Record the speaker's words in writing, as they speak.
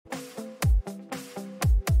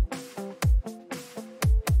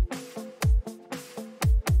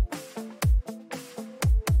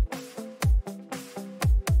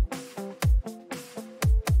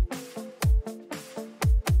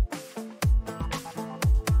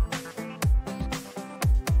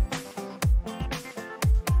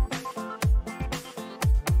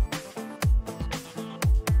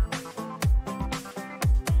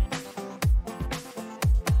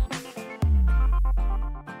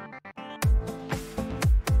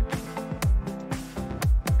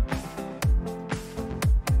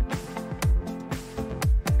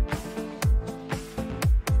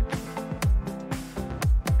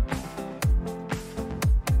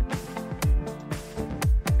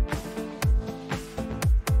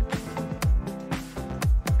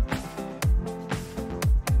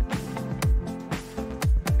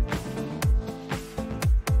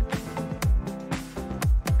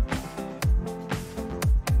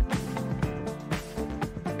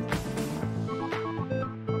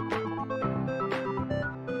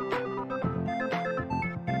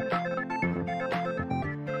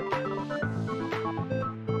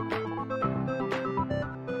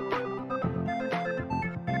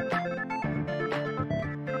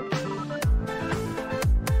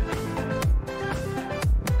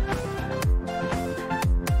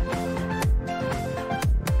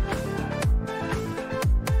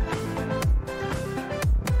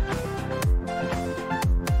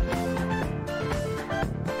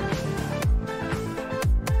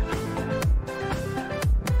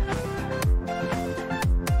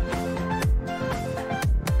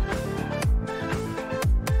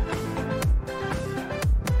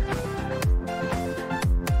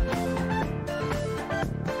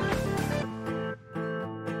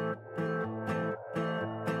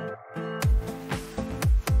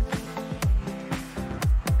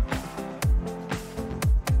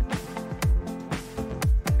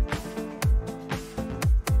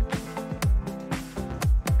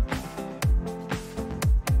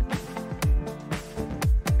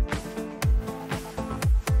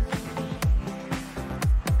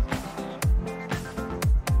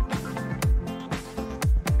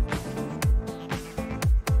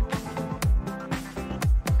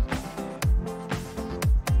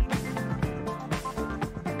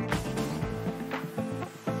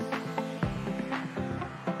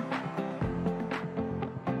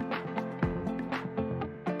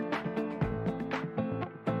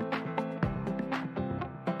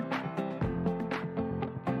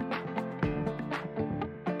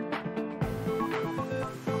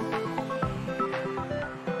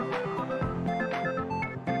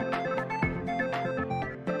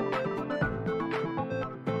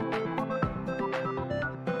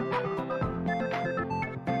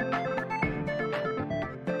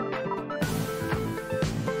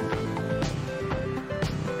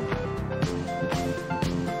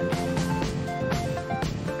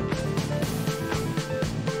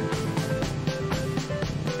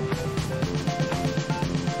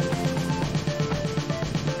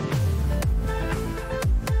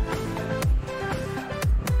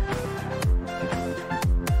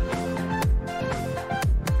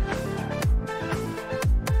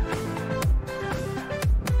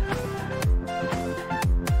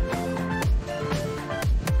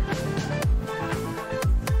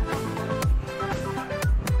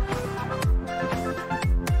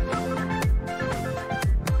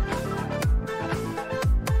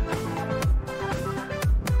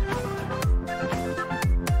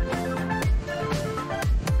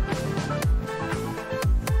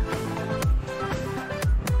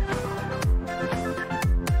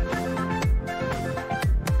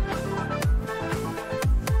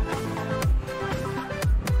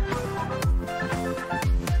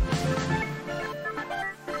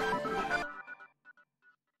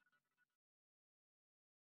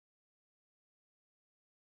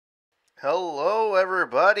Hello,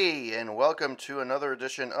 everybody, and welcome to another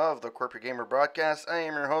edition of the Corporate Gamer broadcast. I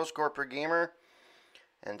am your host, Corporate Gamer,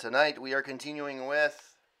 and tonight we are continuing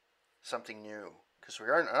with something new, because we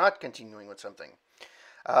are not continuing with something.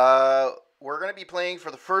 We're going to be playing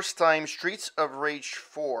for the first time Streets of Rage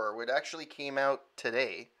 4, which actually came out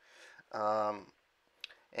today. I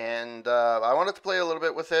wanted to play a little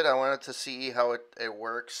bit with it. I wanted to see how it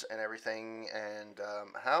works and everything, and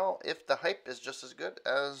if the hype is just as good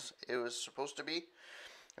as it was supposed to be.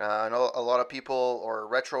 I know a lot of people or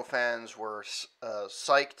retro fans were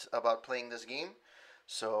psyched about playing this game,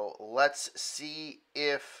 so let's see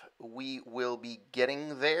if we will be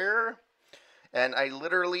getting there. And I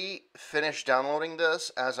literally finished downloading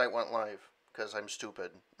this as I went live, because I'm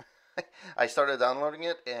stupid. I started downloading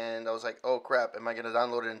it and I was like, oh crap, am I going to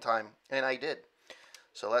download it in time? And I did.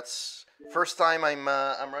 So first time I'm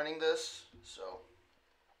running this, so.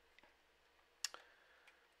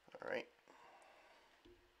 Alright.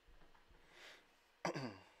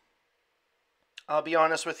 I'll be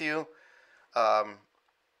honest with you.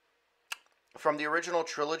 From the original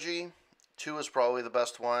trilogy, 2 is probably the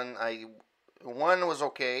best one. 1 was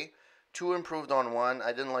okay. 2 improved on 1.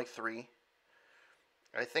 I didn't like 3.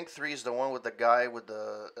 I think 3 is the one with the guy with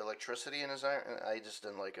the electricity in his eye. I just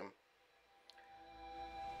didn't like him.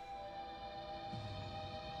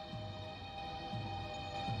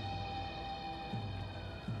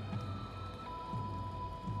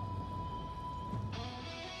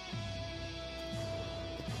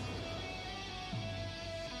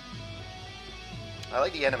 I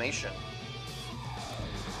like the animation.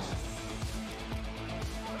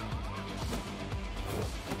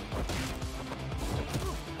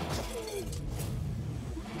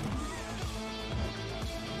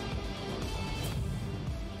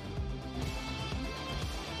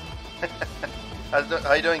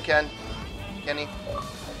 How you doing, Kenny?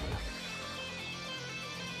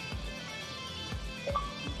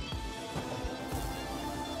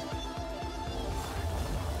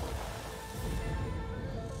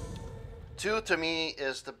 Two to me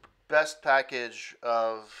is the best package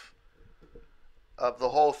of the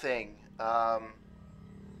whole thing.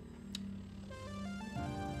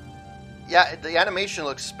 Yeah, the animation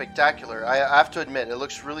looks spectacular. I have to admit, it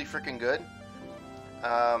looks really freaking good.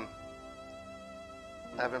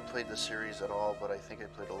 I haven't played the series at all, but I think I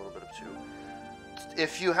played a little bit of 2.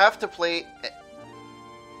 If you have to play...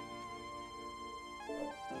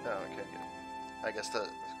 Oh, okay, good. I guess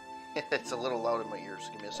it's a little loud in my ears.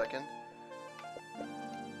 Give me a second.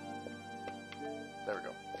 There we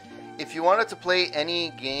go. If you wanted to play any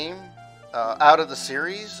game out of the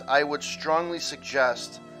series, I would strongly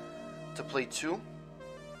suggest to play 2.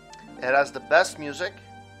 It has the best music.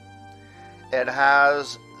 It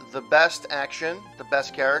has the best action, the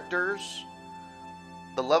best characters.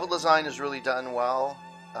 The level design is really done well.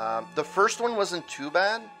 The first one wasn't too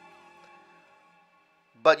bad,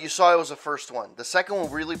 but you saw it was the first one. The second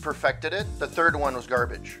one really perfected it. The third one was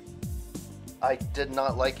garbage. I did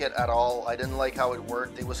not like it at all. I didn't like how it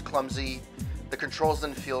worked. It was clumsy. The controls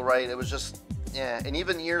didn't feel right. It was just, yeah. And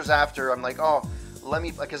even years after, I'm like, oh, let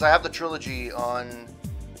me, because I have the trilogy on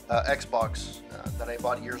Xbox that I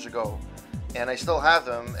bought years ago. And I still have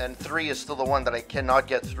them, and 3 is still the one that I cannot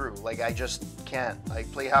get through. Like, I just can't. I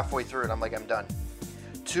play halfway through it, I'm like, I'm done.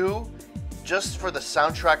 2, just for the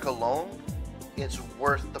soundtrack alone, it's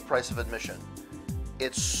worth the price of admission.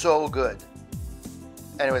 It's so good.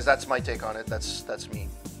 Anyways, that's my take on it. That's me.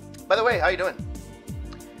 By the way, how you doing?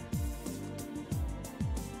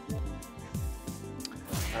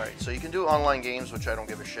 Alright, so you can do online games, which I don't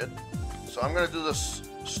give a shit. So I'm going to do this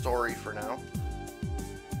story for now.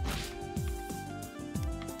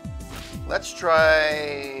 Let's try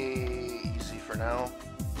easy for now.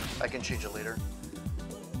 I can change it later.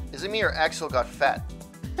 Is it me or Axel got fat?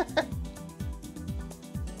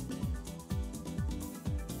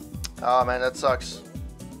 Oh man, that sucks.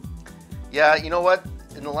 Yeah, you know what?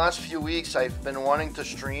 In the last few weeks, I've been wanting to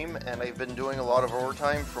stream, and I've been doing a lot of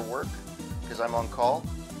overtime for work because I'm on call.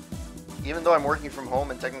 Even though I'm working from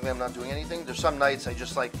home and technically I'm not doing anything, there's some nights I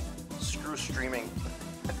just like screw streaming.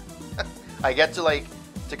 I get to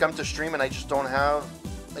come to stream and I just don't have,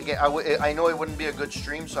 like, I know it wouldn't be a good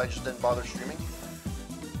stream, so I just didn't bother streaming.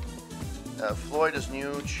 Floyd is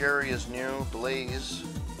new, Cherry is new, Blaze,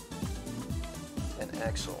 and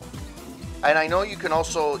Axel. And I know you can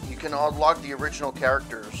unlock the original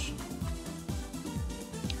characters.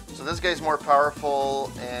 So this guy's more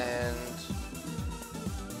powerful, and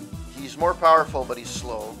he's more powerful, but he's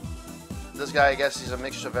slow. This guy, I guess he's a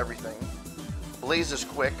mixture of everything. Blaze is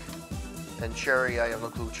quick. And Cherry, I have no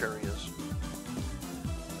clue who Cherry is.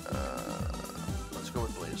 Let's go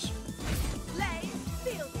with Blaze.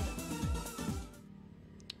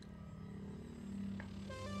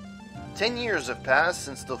 10 years have passed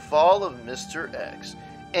since the fall of Mr. X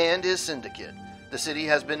and his syndicate. The city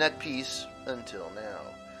has been at peace until now.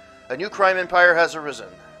 A new crime empire has arisen,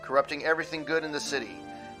 corrupting everything good in the city.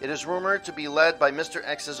 It is rumored to be led by Mr.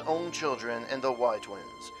 X's own children and the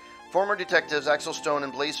Y-twins. Former detectives Axel Stone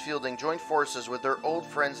and Blaze Fielding joined forces with their old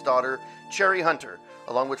friend's daughter, Cherry Hunter,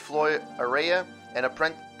 along with Floyd Araya, an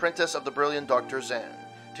apprentice of the brilliant Dr. Zan.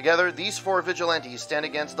 Together, these four vigilantes stand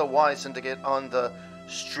against the Y Syndicate on the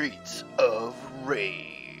Streets of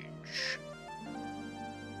Rage.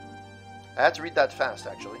 I had to read that fast,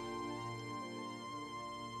 actually.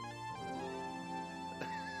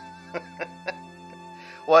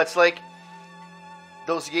 Well, it's like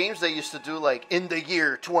those games they used to do, like, in the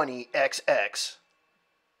year 20XX.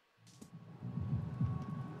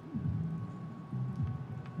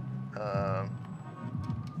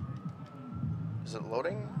 Is it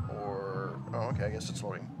loading? Or... oh, okay, I guess it's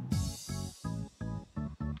loading.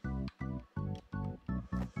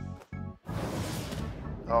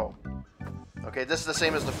 Oh. Okay, this is the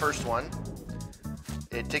same as the first one.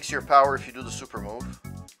 It takes your power if you do the super move.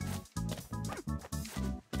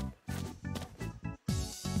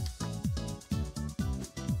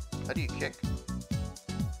 How do you kick?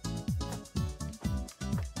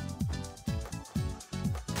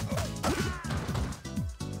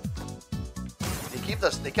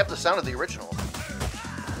 They kept the sound of the original.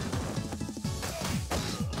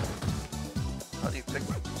 How do you pick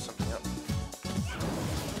something up?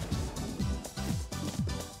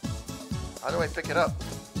 How do I pick it up?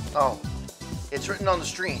 Oh, it's written on the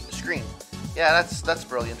screen. Yeah, that's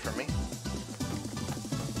brilliant for me.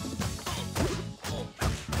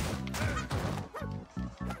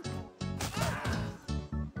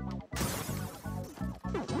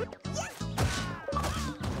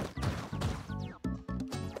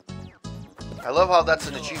 I love how that's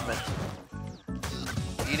an achievement.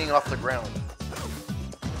 Eating off the ground.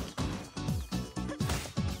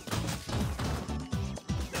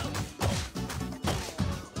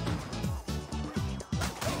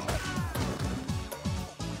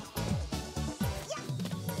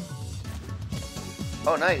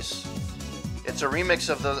 Oh, nice. It's a remix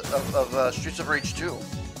of the Streets of Rage 2.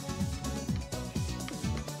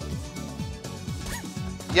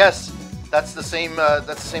 Yes. That's the same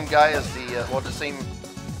guy as the well, the same.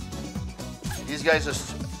 These guys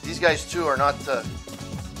too are not. Come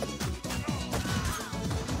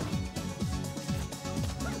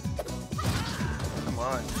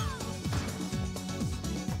on.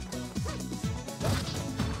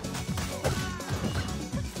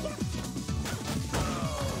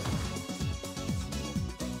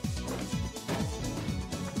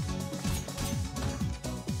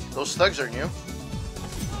 Those thugs are new.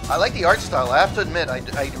 I like the art style. I have to admit, I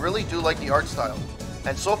really do like the art style.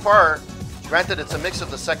 And so far, granted, it's a mix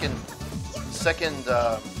of the second.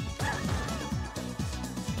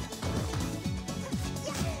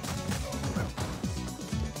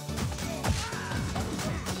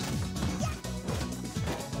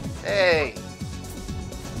 Hey.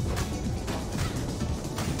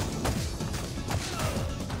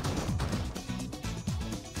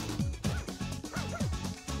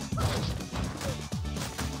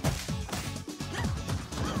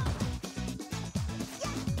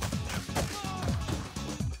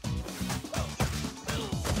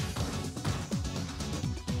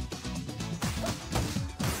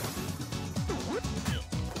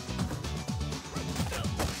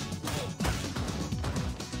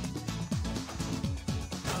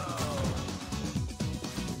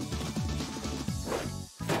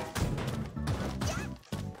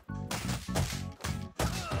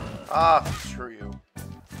 Ah, screw you.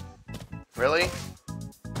 Really?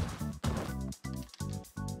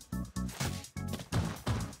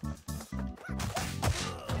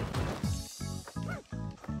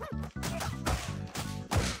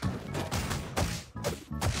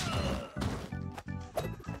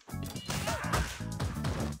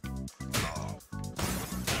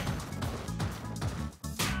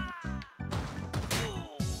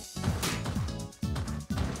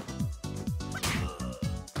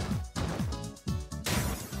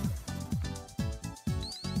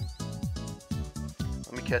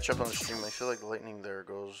 Catch up on the stream. I feel like the lightning there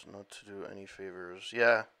goes not to do any favors.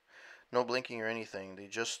 Yeah, no blinking or anything. They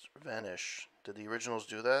just vanish. Did the originals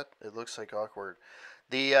do that? It looks like awkward.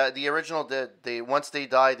 The original did. Once they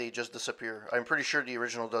die, they just disappear. I'm pretty sure the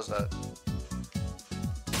original does that.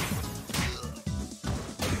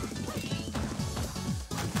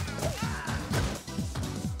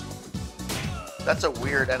 That's a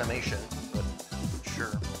weird animation, but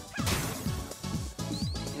sure.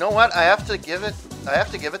 You know what? I have to give it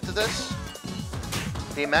to this.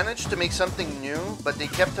 They managed to make something new, but they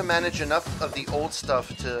kept to manage enough of the old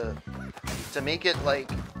stuff to make it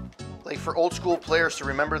like for old school players to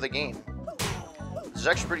remember the game. This is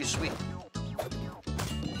actually pretty sweet.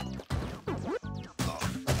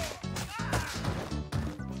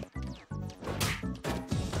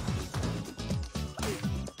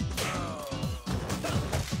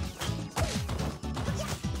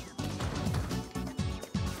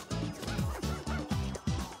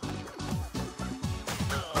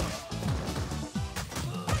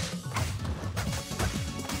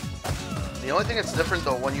 The only thing that's different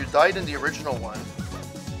though, when you died in the original one,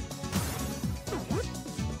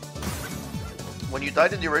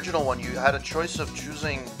 you had a choice of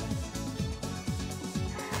choosing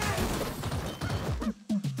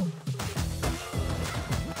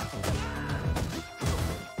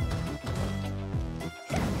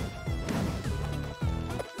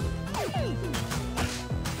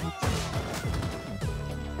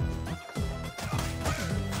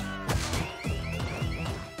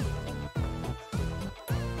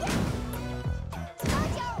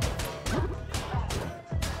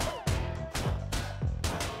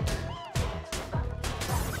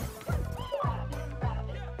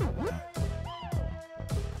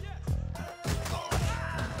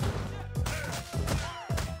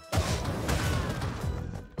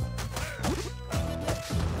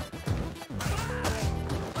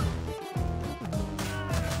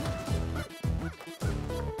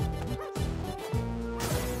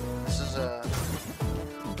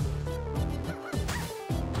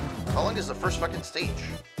how long is the first fucking stage?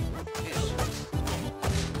 Jeez.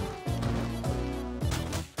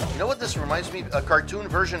 You know what this reminds me? A cartoon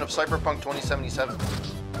version of Cyberpunk 2077.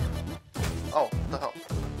 Oh, what the hell?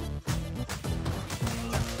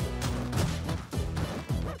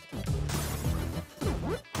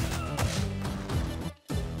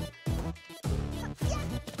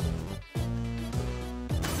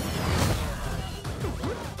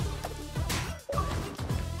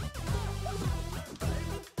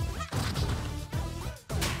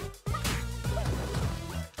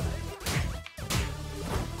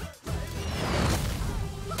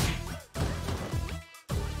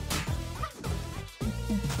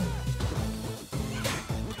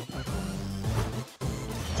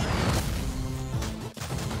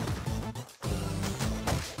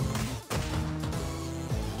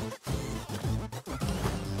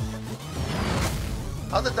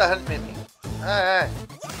 How did that hit me? Hey.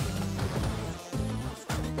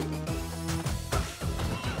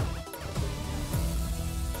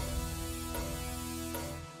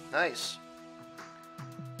 Nice.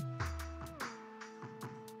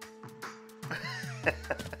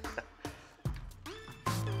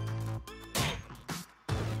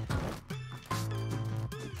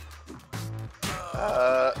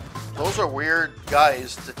 Those are weird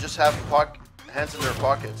guys that just have hands in their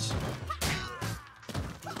pockets.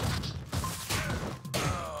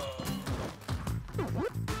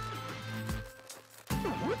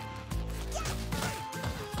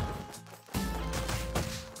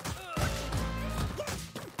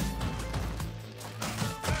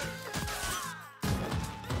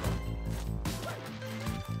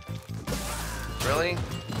 Really?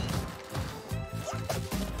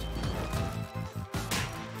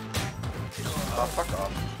 Oh, fuck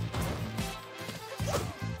off.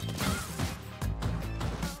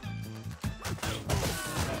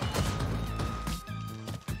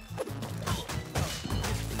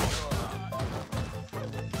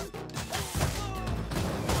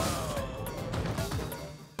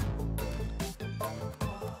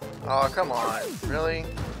 Oh, come on. Really?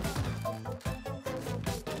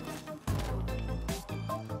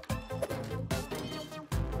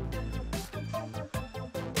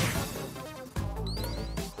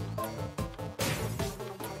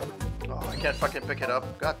 I can't fucking pick it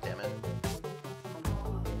up. God damn it.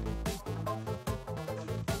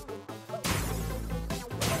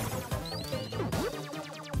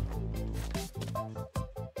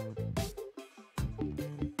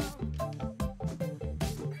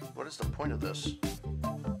 What is the point of this?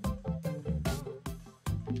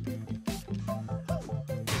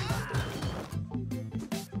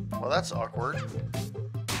 Well, that's awkward.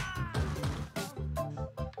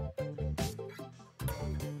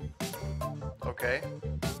 Okay.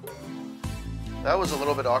 That was a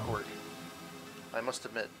little bit awkward, I must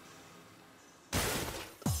admit.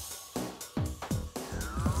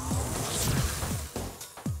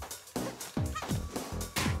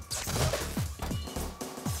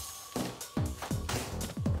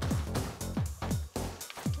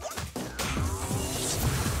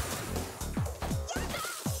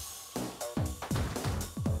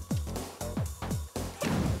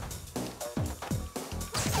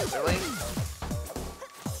 Really?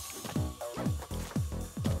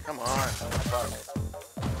 Come on. Fuck.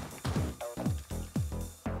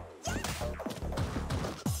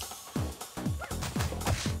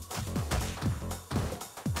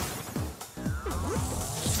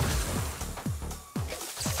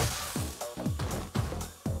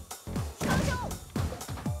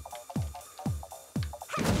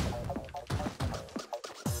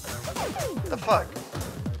 The fuck?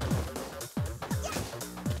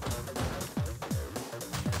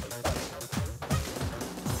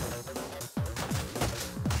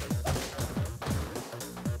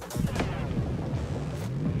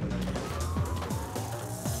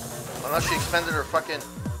 Unless she expended her fucking...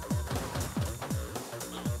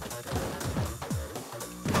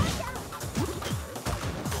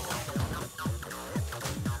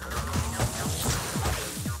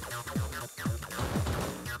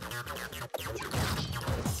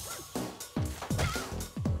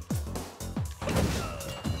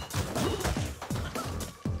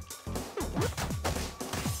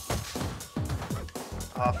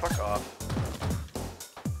 Ah, fuck off.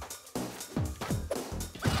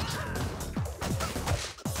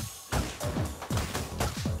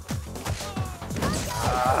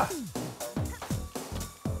 Ah.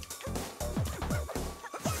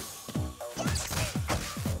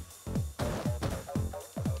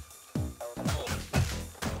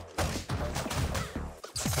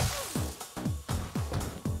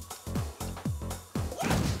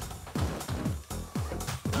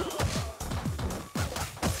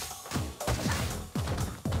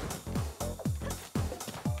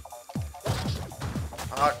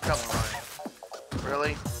 Oh, come on.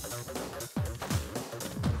 Really?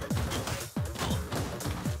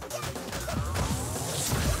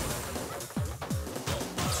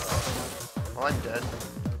 Well, I'm dead.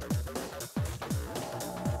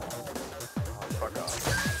 Oh, fuck off.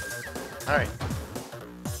 Alright.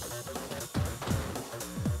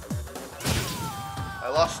 I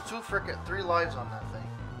lost 3 lives on that thing.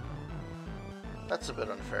 That's a bit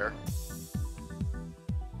unfair.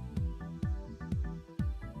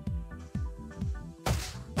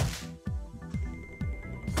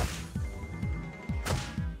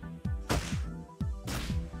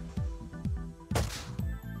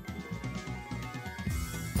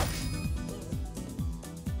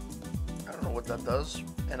 What that does,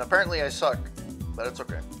 and apparently I suck, but it's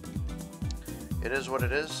okay. It is what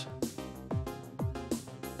it is.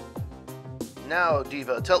 Now,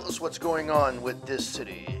 Diva, tell us what's going on with this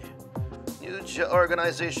city. Huge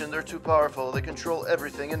organization, they're too powerful, they control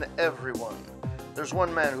everything and everyone. There's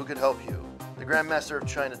one man who could help you, the Grand Master of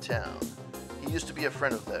Chinatown. He used to be a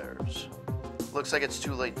friend of theirs. Looks like it's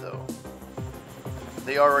too late though.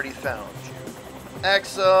 They already found you.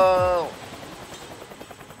 Axel!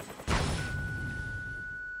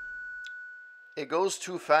 It goes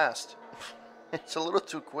too fast. It's a little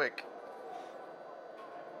too quick.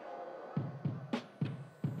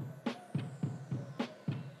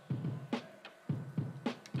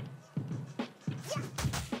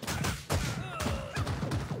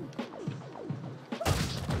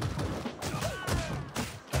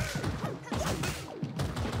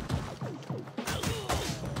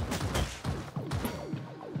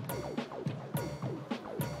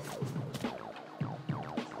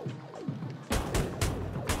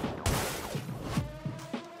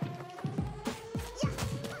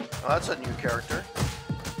 Oh, that's a new character.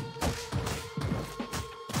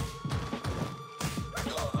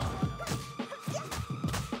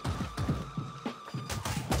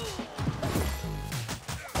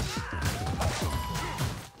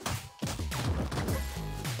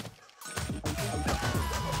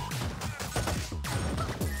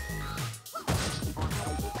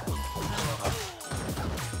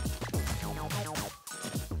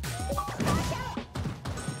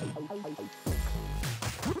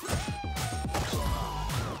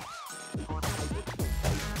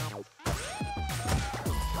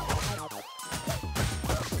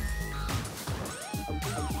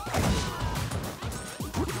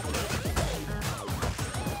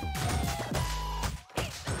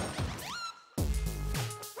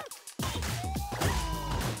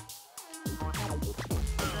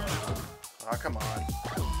 Oh, come on.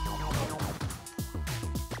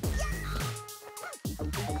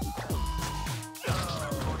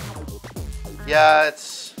 Yeah,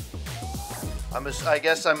 it's... I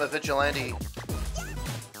guess I'm a vigilante.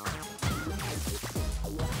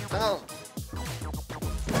 Oh.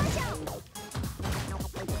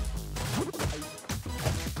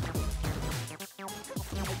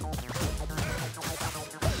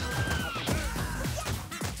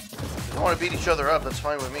 If you want to beat each other up, that's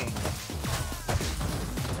fine with me.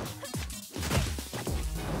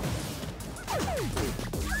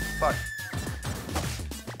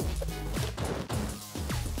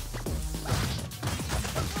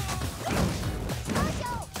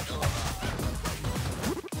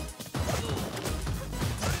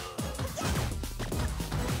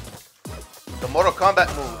 The Mortal Kombat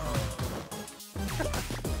move.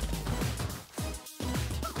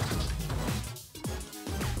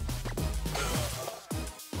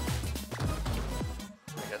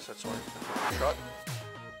 I guess that's one shot.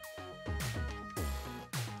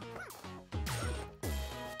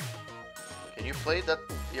 Can you play the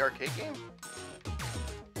arcade game?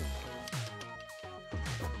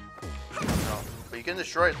 No, but you can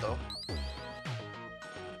destroy it though.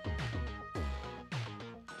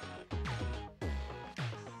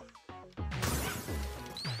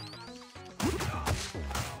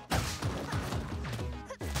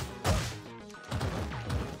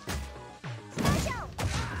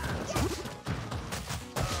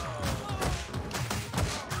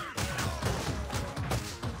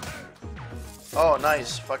 Oh,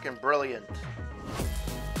 nice. Fucking brilliant.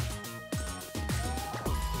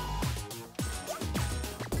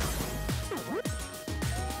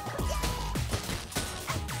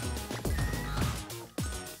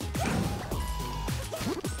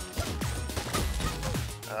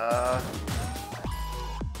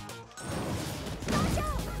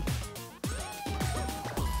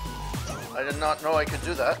 I did not know I could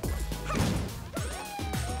do that.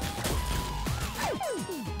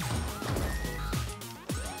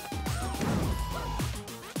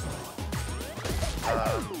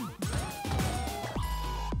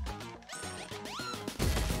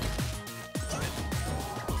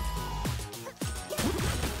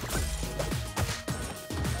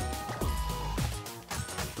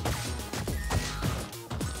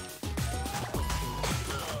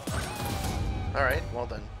 Alright, well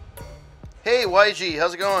then. Hey YG,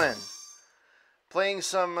 how's it going? Playing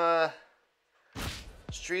some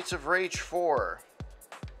Streets of Rage 4.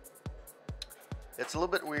 It's a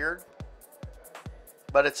little bit weird,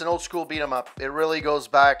 but it's an old school beat 'em up. It really goes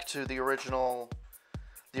back to the original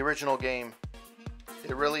game.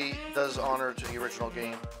 It really does honor to the original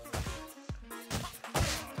game.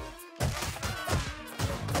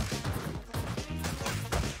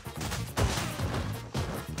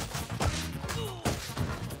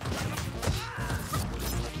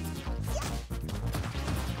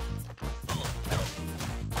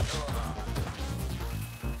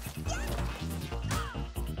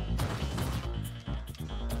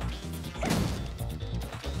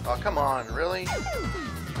 Oh, come on, really?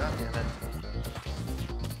 God damn it.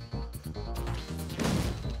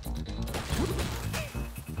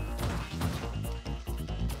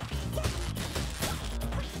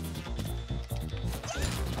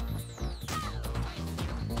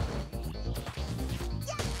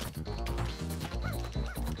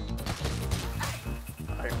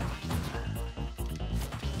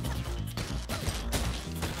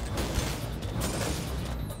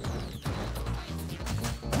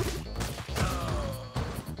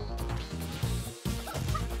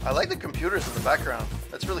 I like the computers in the background.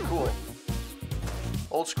 That's really cool.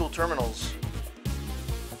 Old school terminals.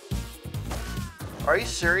 Are you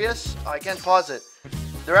serious? Oh, I can't pause it.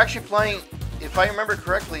 They're actually playing, if I remember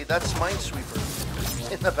correctly, that's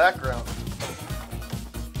Minesweeper in the background.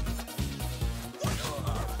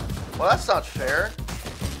 Well, that's not fair.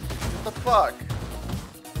 What the fuck?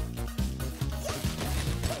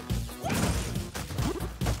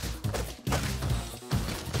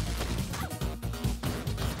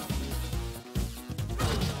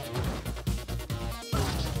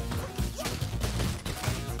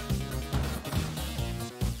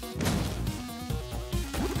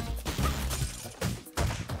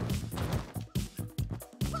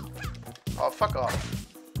 Oh, fuck off.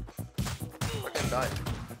 Fucking die.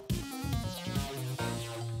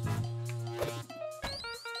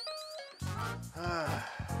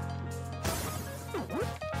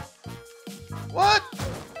 What?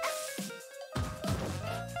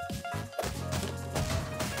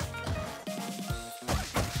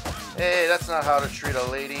 Hey, that's not how to treat a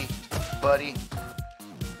lady, buddy.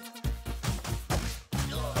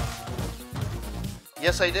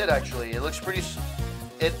 Yes, I did actually. It looks pretty...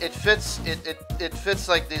 It fits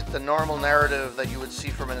like the normal narrative that you would see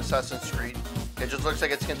from an Assassin's Creed. It just looks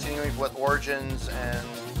like it's continuing with Origins and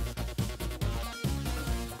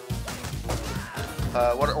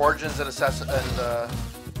what are Origins and Assassin and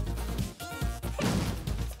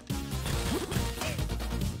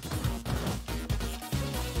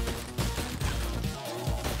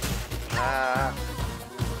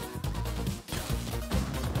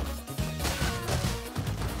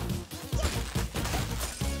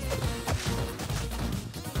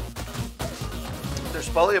there's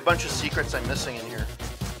probably a bunch of secrets I'm missing in here.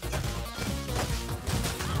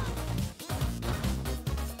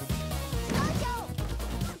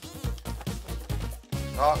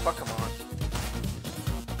 Oh, fuck, come on.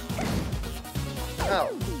 hell?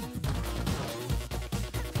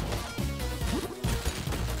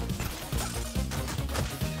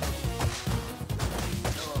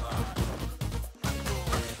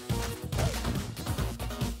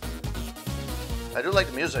 I do like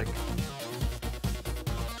the music.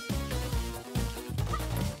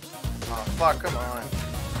 Oh fuck, come on.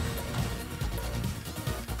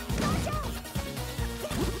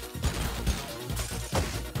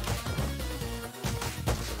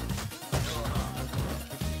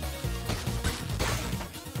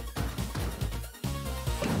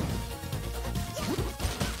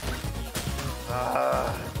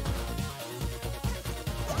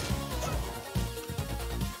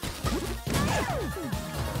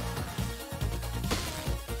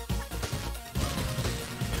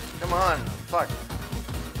 Come on, fuck.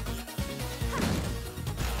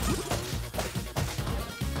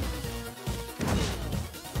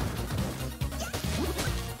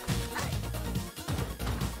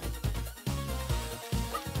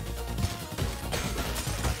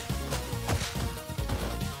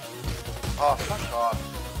 Oh, fuck off.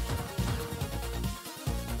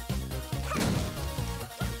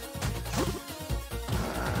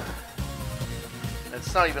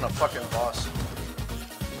 It's not even a fucking boss.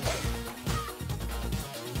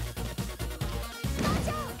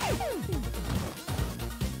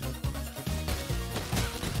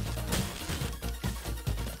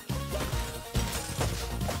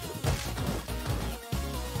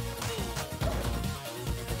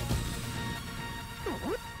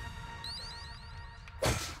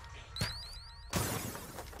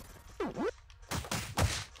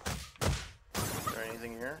 Is there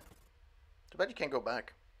anything here? Too bad you can't go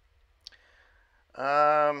back.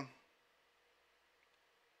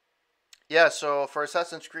 Yeah, so for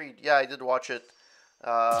Assassin's Creed, yeah, I did watch it,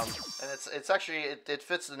 and it's actually it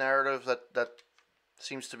fits the narrative that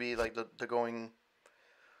seems to be like the going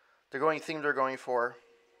theme they're going for.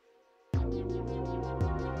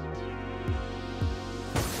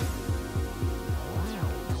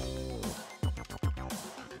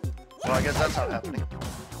 So I guess that's not happening.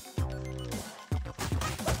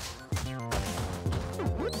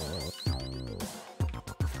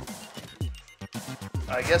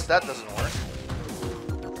 I guess that doesn't work.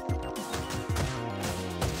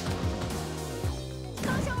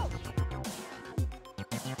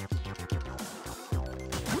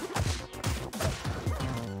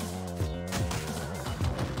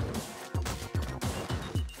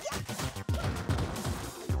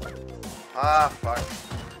 Ah, fuck.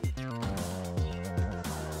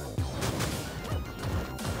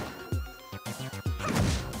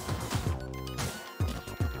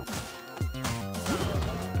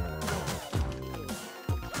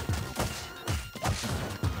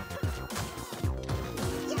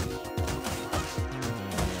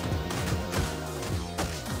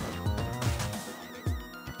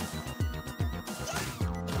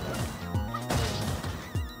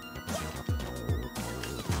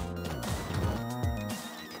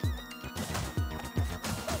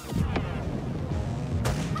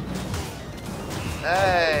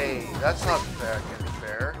 Hey, that's not fair.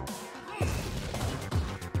 Fair.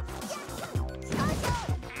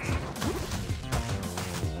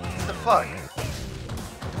 What the fuck?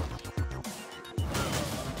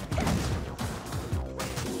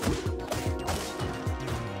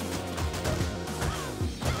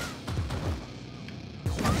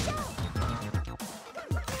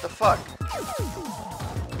 What the fuck?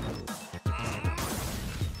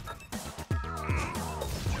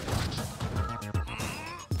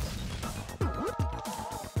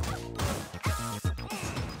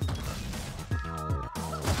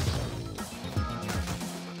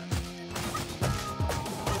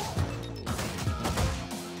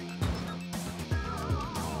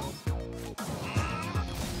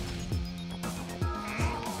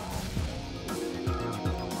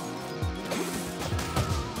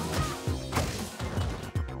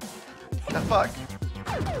 The fuck?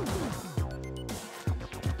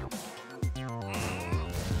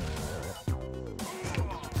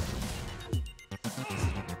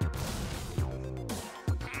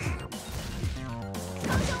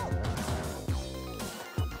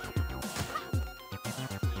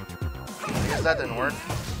 I guess that didn't work.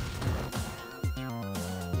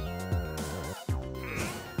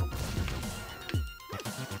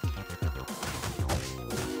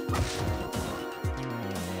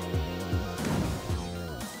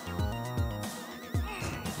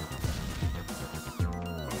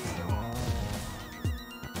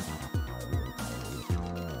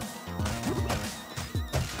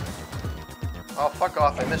 Oh, fuck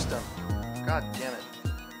off, I missed him. God damn it.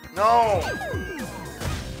 No!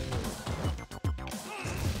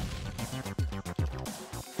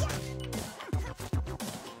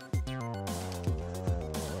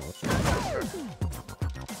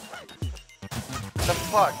 The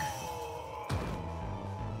fuck?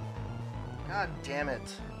 God damn it.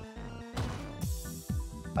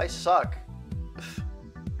 I suck.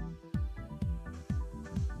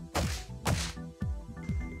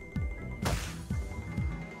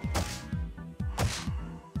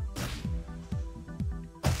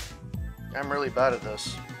 I'm really bad at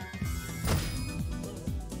this.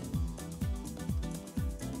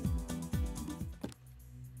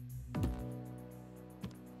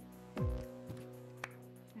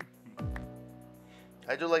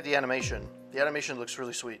 I do like the animation. The animation looks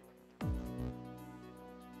really sweet.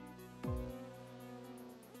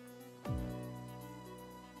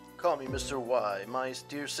 Call me Mr. Y. My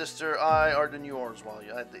dear sister, I are the New Orange Wally.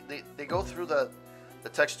 They go through the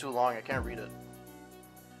text too long. I can't read it.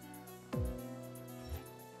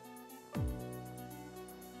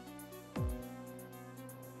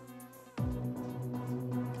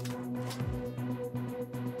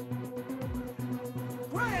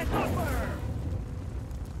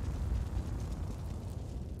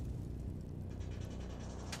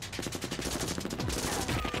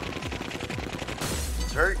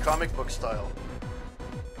 It's very comic book style.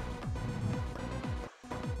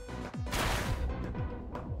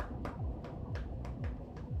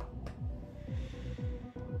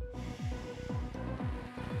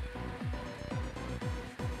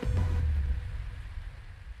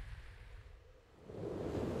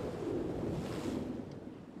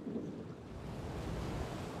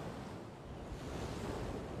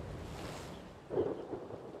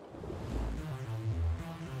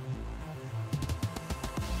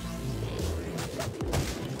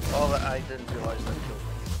 Oh, I didn't realize that killed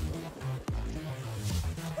me.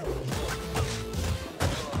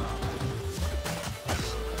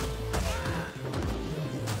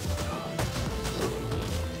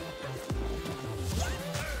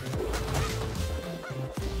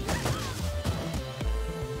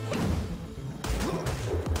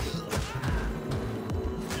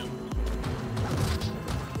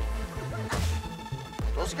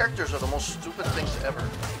 Those characters are the most stupid things ever.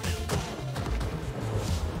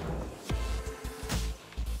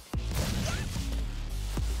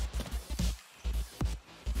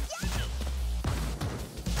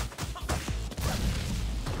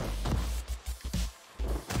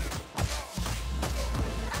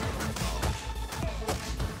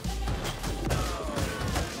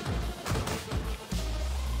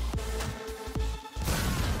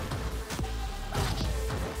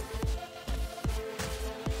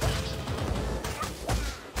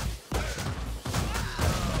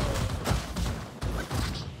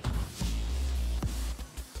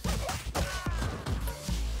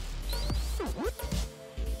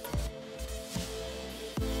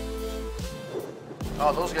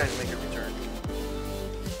 Oh, those guys make a return.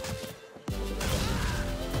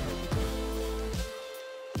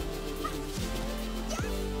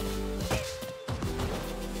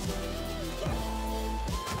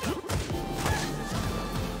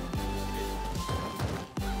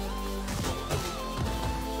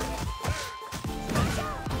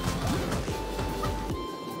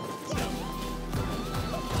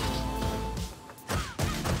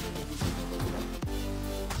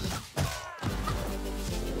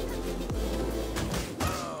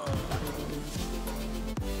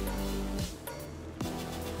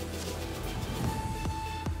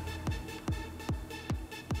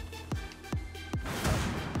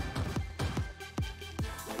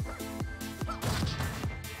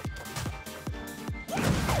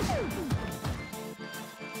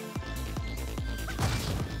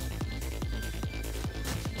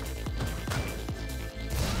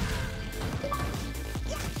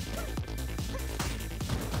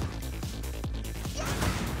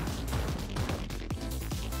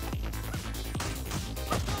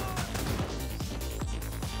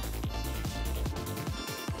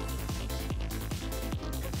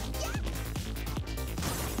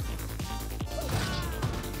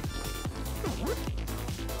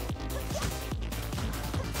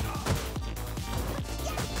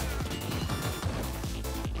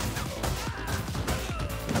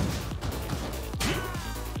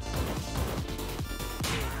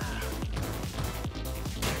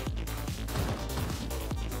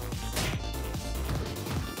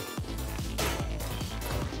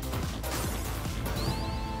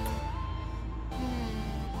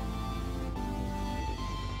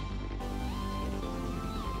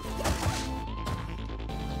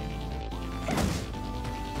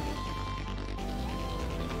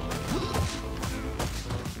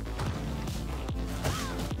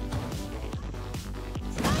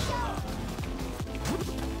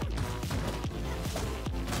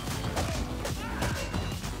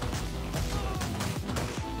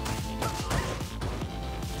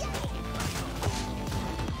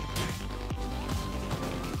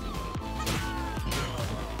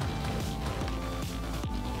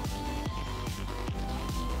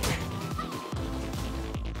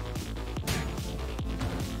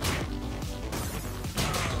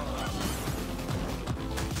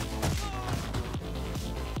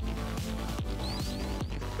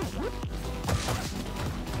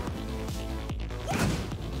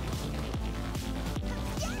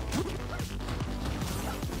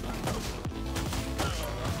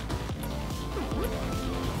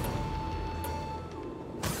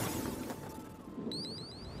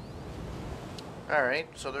 Alright,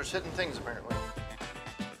 so there's hidden things apparently.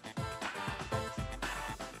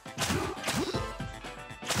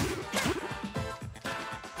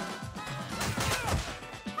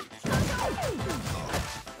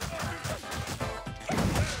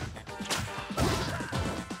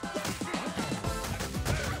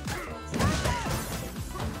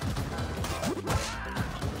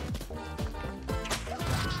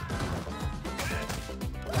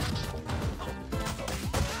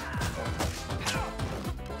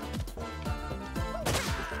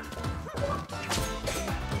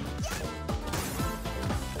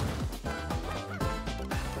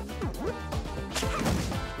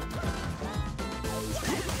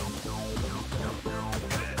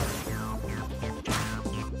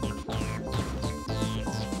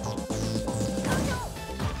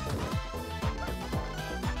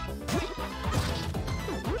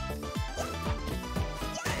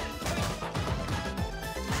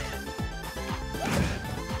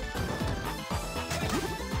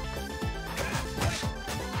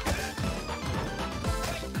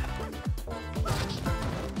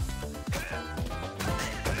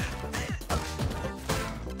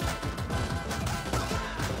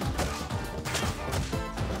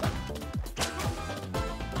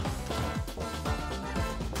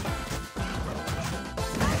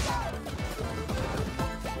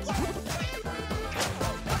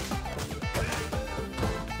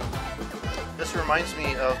 This reminds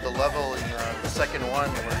me of the level in the second one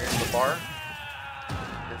where you're in the bar.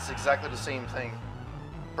 It's exactly the same thing,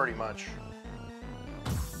 pretty much.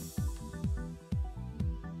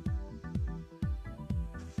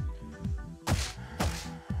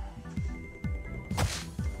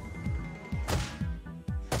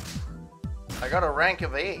 I got a rank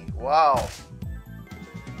of A. Wow.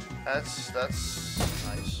 That's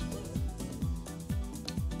nice.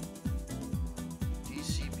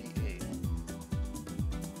 DCBA.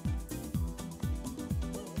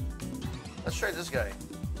 Let's try this guy.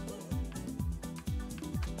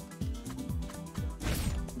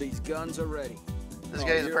 These guns are ready. This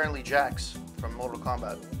guy is apparently Jax from Mortal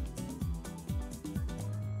Kombat.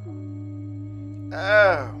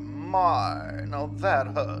 Oh my, now that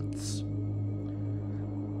hurts.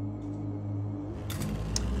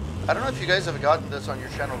 I don't know if you guys have gotten this on your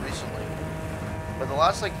channel recently, but the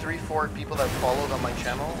last like 3-4 people that followed on my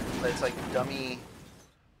channel, it's like dummy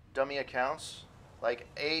accounts, like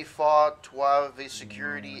A-Fa-Toi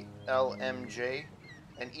V-Security LMJ,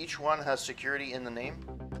 and each one has security in the name.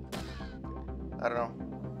 I don't know.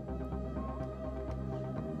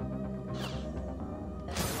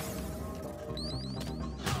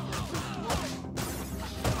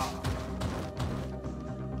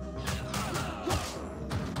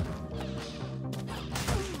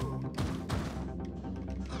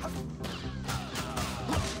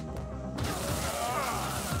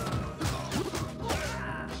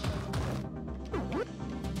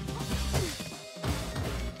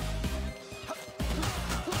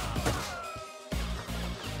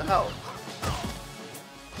 The hell?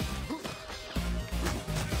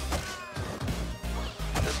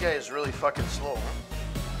 This guy is really fucking slow,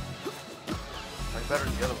 huh? Like better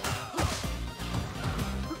than the other one.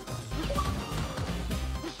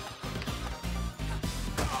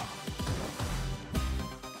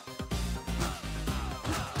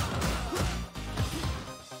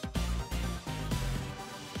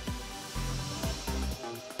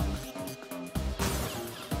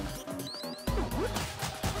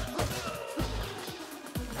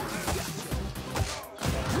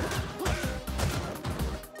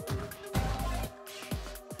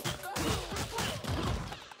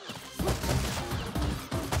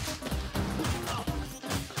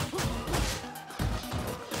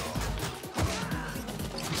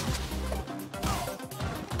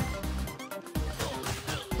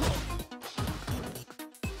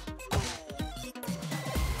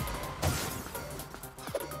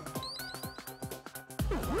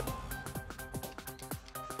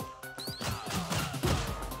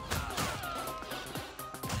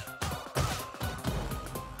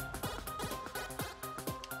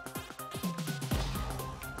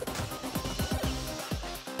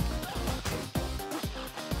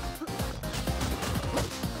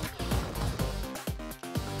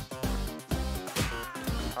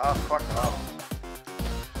 Ah, fuck off.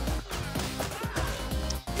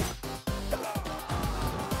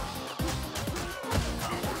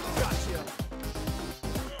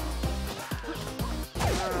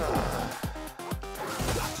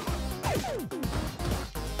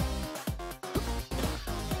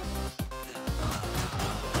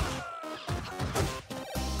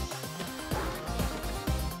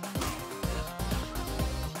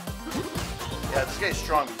 Yeah, This guy's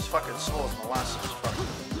strong, but he's fucking slow as molasses. Fuck.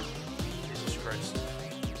 Jesus Christ.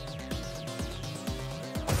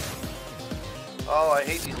 Oh, I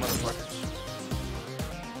hate these motherfuckers.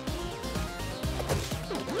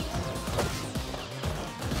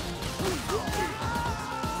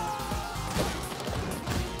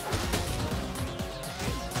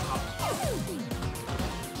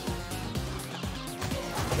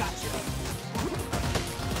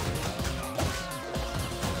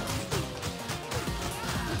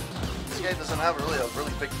 This guy doesn't have a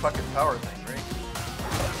really big fucking power thing, right?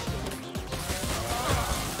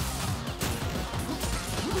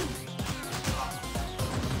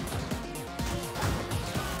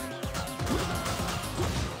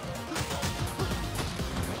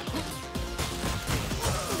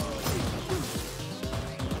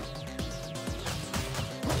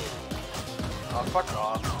 Oh, fuck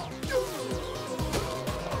off.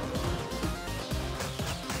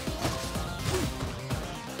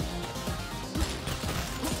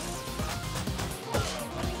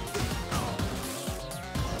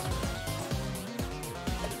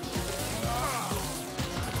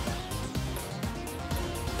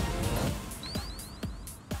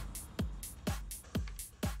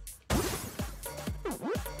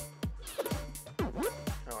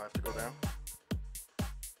 Oh, I have to go down.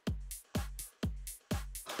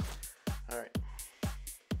 All right.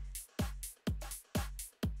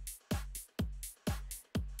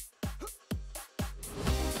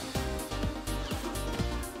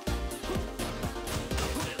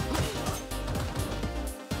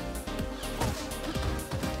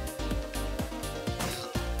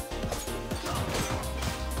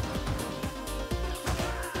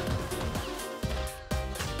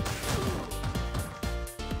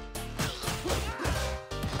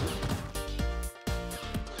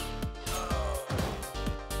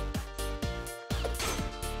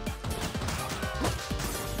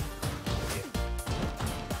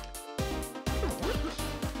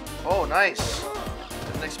 Oh, nice.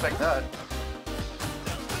 Didn't expect that.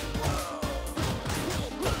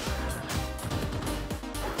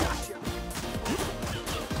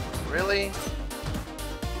 Really?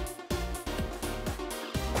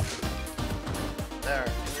 There,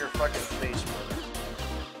 in your fucking face, brother.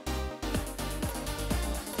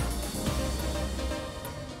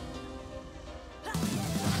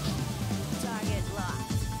 Target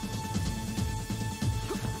locked.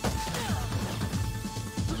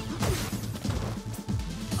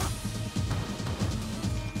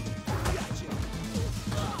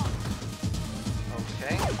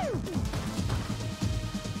 Okay.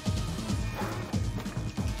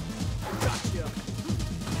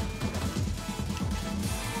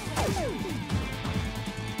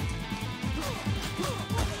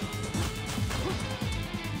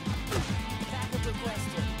 Backup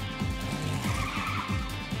requested.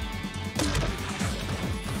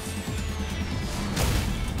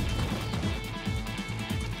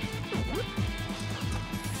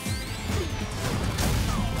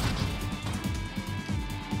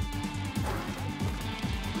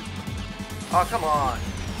 Oh, come on.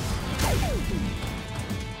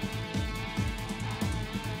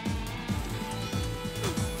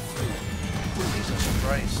 Jesus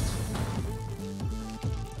Christ.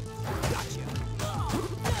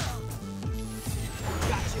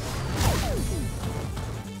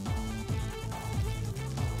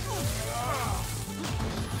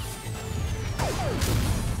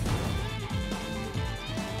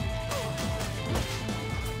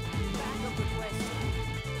 Backup requested.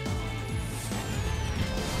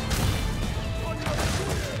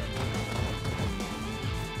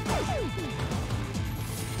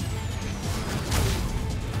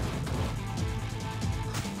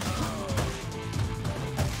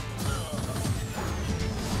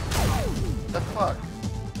 The fuck?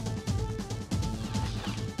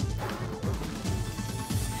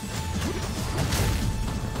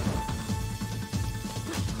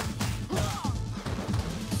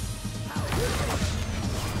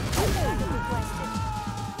 Backup requested.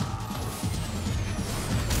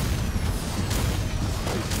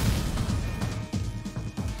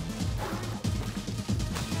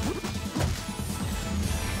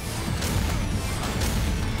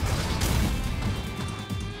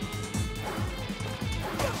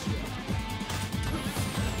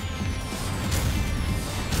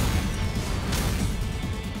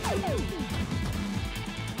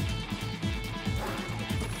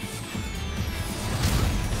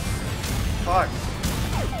 Fuck.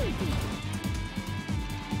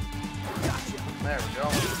 There we go.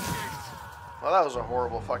 Well, that was a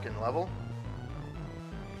horrible fucking level.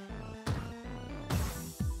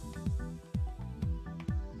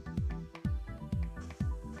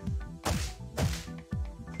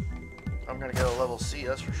 I'm gonna get a level C,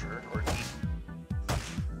 that's for sure, or D.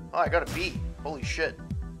 Oh, I got a B. Holy shit.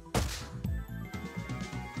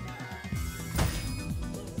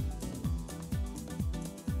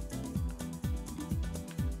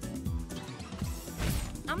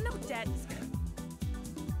 I'm no daddy's girl.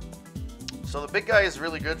 So the big guy is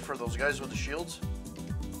really good for those guys with the shields.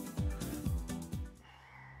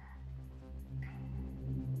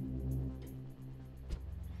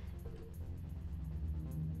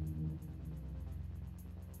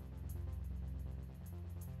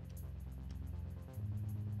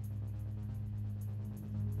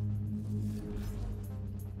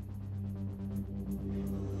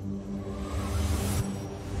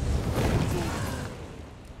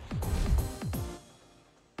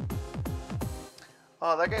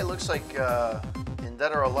 Oh, that guy looks like in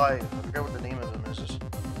Dead or Alive. I forget what the name of him is.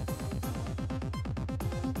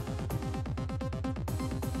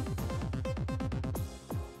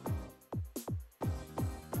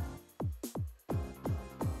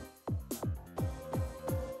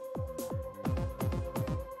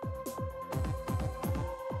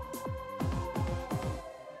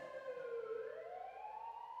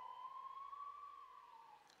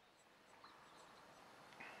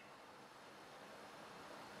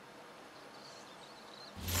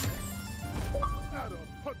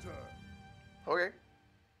 Okay.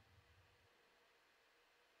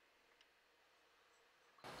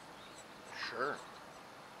 Sure.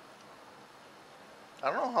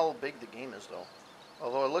 I don't know how big the game is though.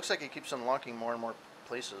 Although it looks like it keeps unlocking more and more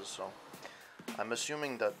places, so I'm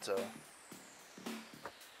assuming that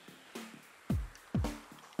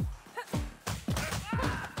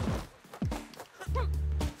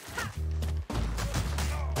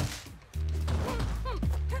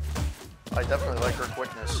I definitely like her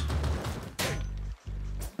quickness.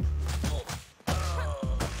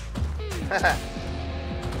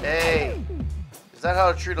 Hey, is that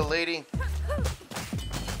how to treat a lady?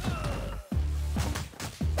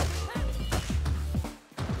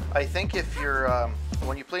 I think if you're,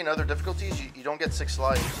 when you play in other difficulties, you don't get 6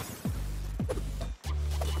 lives.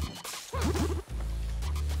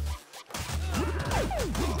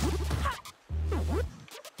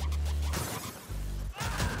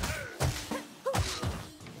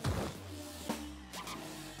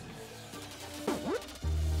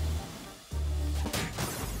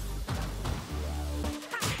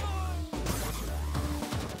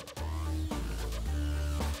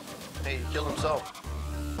 Hey, he killed himself.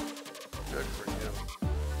 Good for you.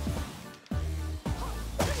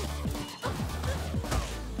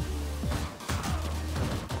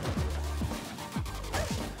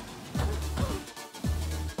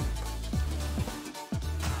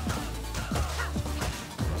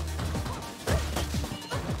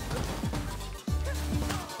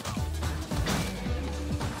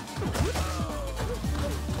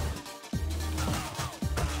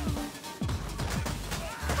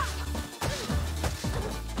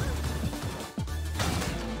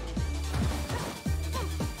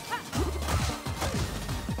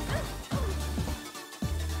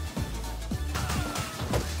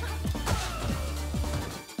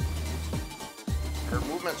 Her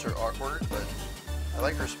movements are awkward, but I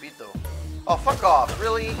like her speed though. Oh, fuck off.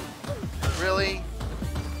 Really? Really?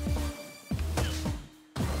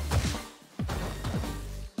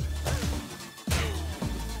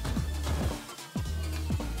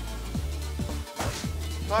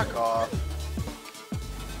 Fuck off.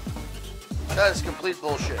 That is complete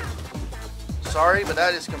bullshit. Sorry, but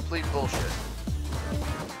that is complete bullshit.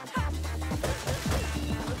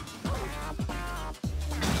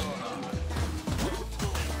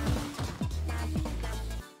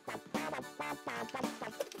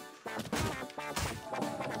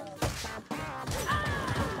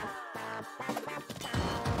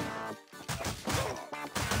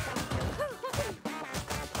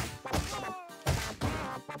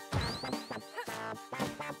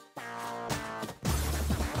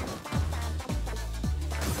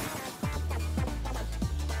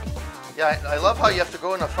 Yeah, I love how you have to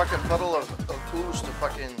go in a fucking puddle of ooze to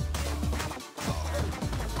fucking...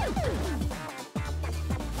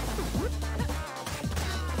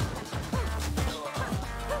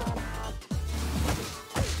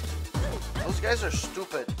 Those guys are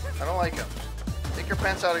stupid. I don't like them. Take your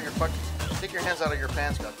pants out of your fucking... Take your hands out of your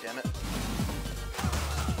pants, goddammit.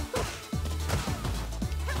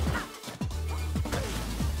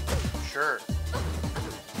 Sure.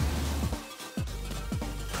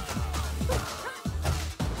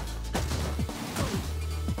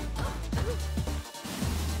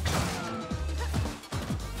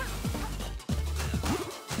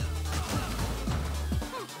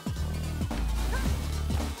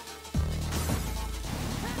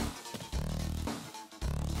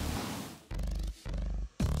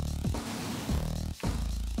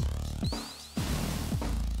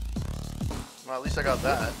 Well, at least I got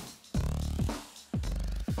that.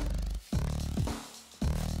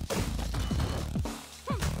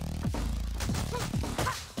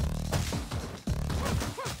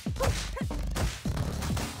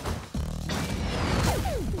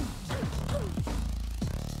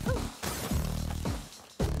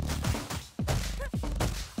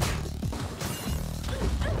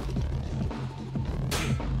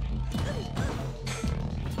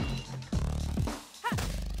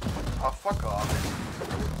 Oh, fuck off.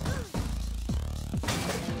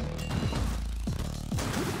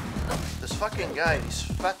 This fucking guy, this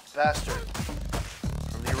fat bastard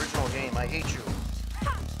from the original game, I hate you.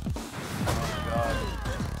 Oh god.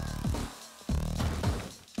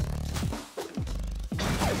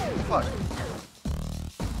 Fuck.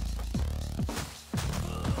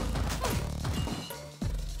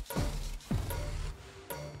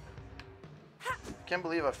 Can't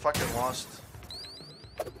believe I fucking lost.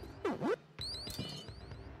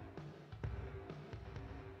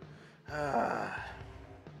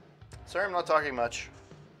 Sorry, I'm not talking much.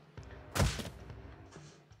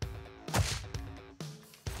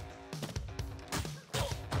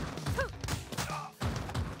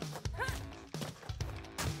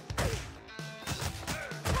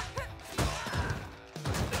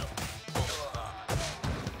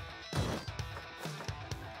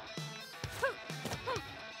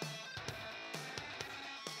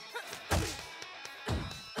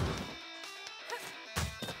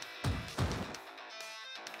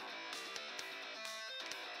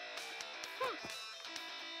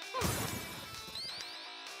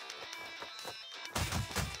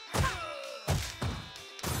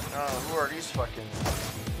 Who are these fucking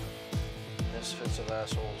misfits of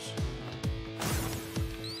assholes?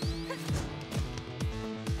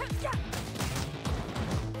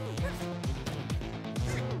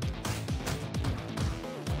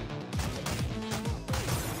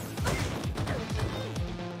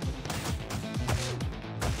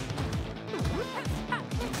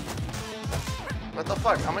 What the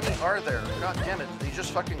fuck? How many are there? God damn it. Did they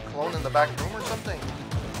just fucking clone in the back room or something?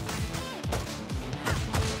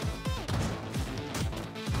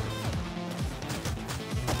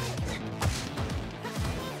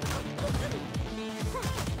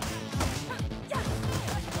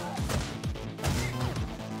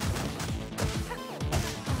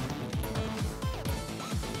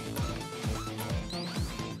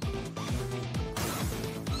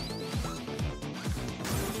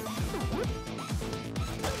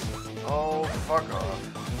 Oh, fuck off.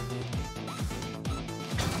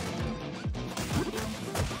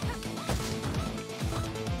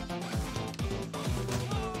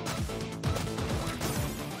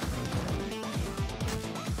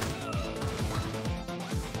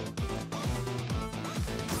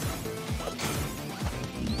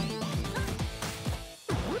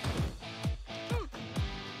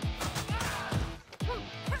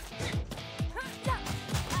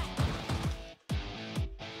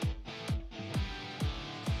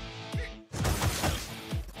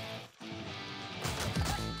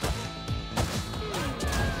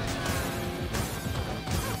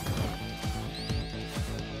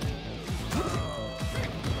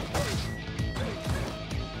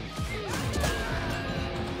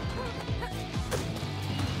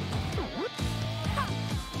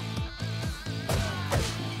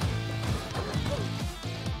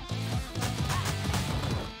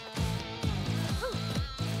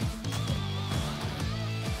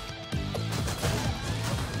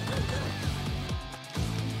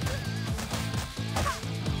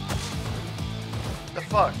 The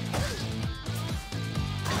fuck?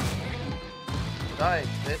 Die,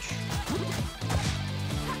 bitch.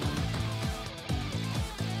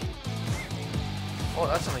 Oh,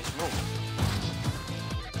 that's a nice move.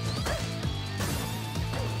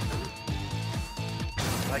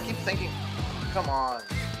 I keep thinking, come on.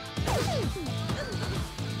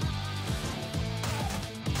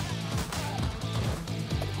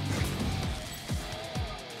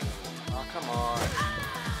 Oh, come on.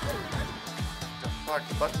 The fuck,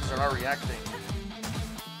 the buttons are not reacting.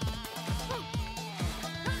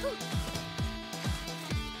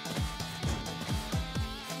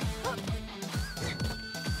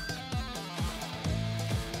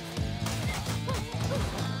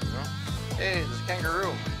 Hey, there's a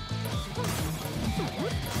kangaroo.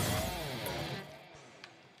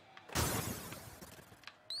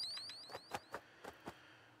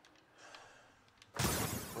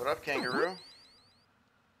 What up, kangaroo?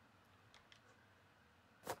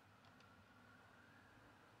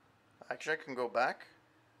 Actually, I can go back.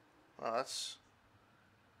 Well, that's...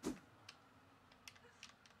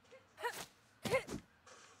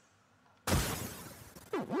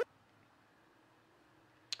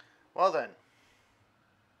 Well then.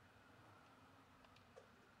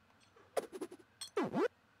 Oh,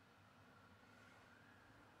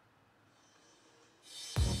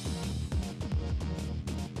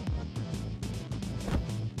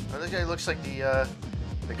 this guy looks like the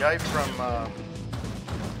guy from.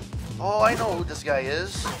 Oh, I know who this guy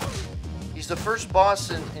is. He's the first boss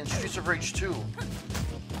in Streets of Rage 2.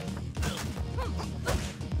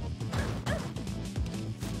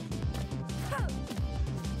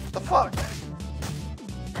 The fuck?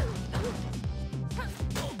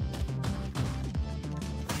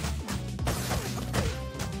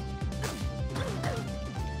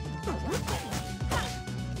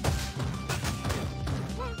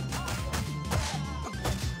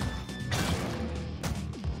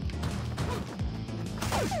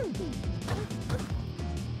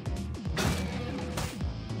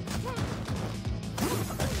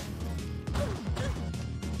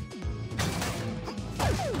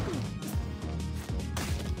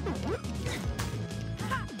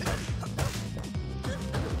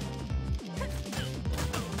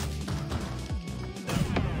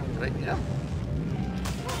 Yeah.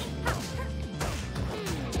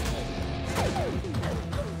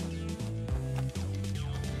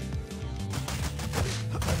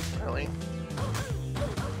 Really?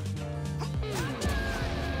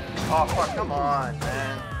 Oh fuck, come on,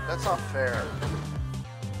 man. That's not fair.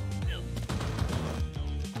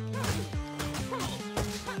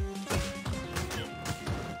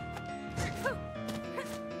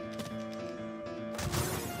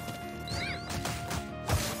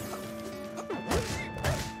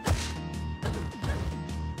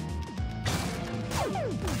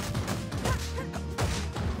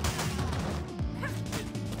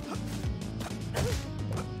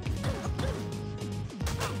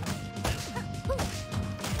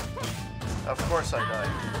 Of course I died.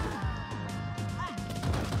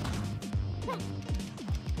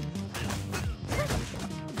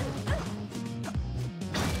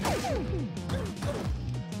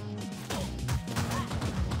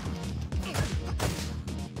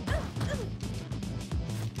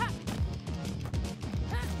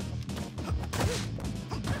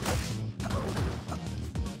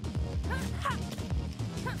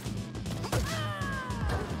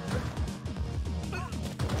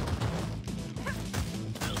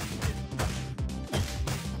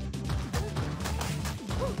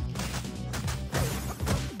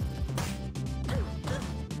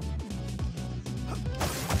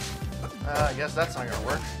 I guess that's not gonna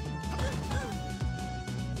work.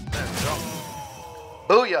 There we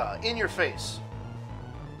go. Booyah! In your face.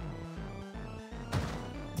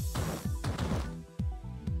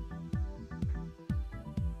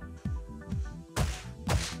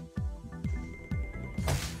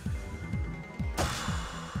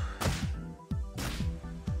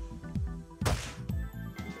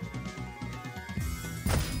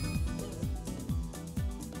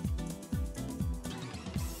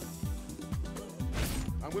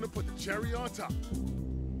 I'm gonna put the cherry on top.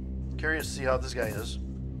 Curious to see how this guy is.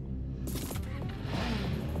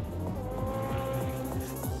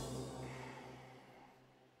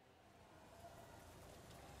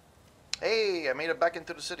 Hey, I made it back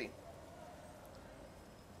into the city.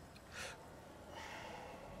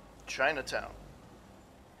 Chinatown.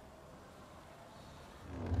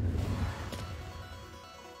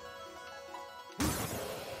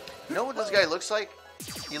 You know what this guy looks like?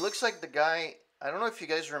 He looks like the guy... I don't know if you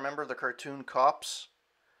guys remember the cartoon Cops.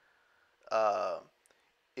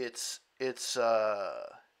 It's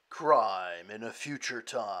crime in a future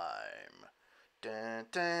time. Dun,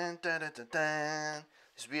 dun, dun, dun, dun, dun.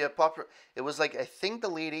 This would be a popular. It was like I think the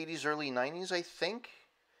late 80s, early 90s. I think,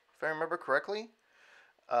 if I remember correctly.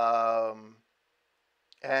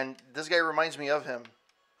 And this guy reminds me of him.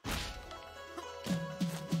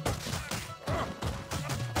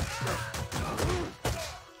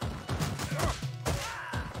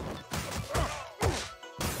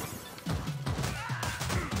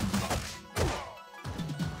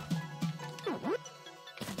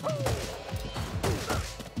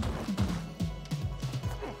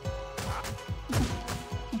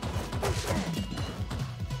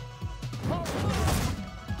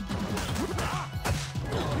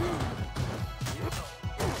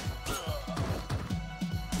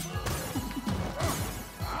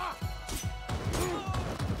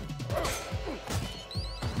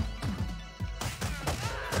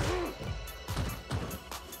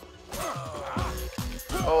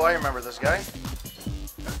 Oh, I remember this guy.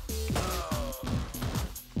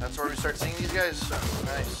 That's where we start seeing these guys?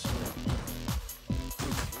 Nice.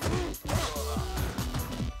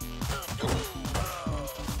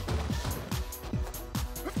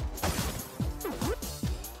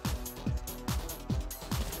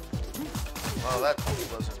 Oh, that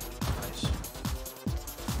wasn't nice.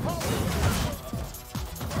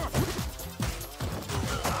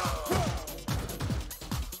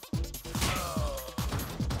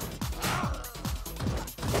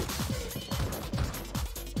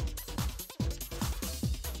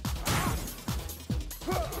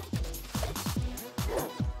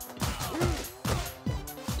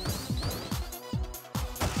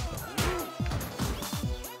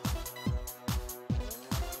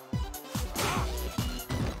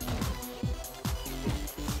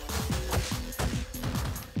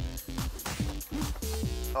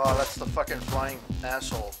 Oh, that's the fucking flying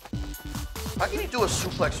asshole. How can you do a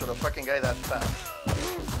suplex with a fucking guy that fat?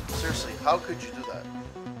 Seriously, how could you do that?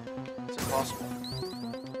 It's impossible.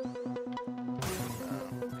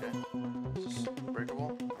 Okay. Is this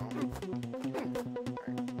breakable? No.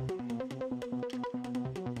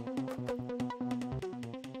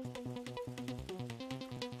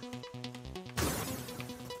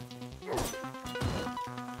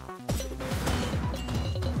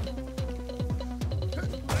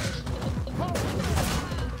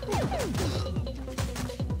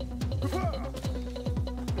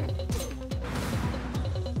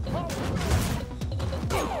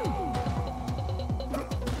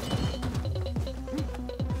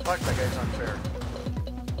 Fuck, that guy's unfair.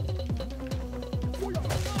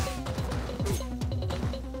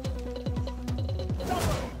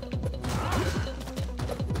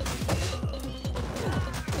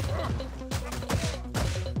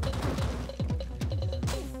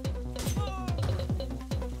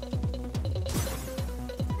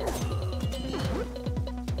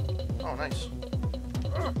 Oh, nice.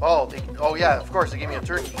 Oh yeah, of course, they gave me a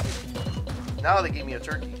turkey. Now they gave me a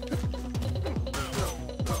turkey.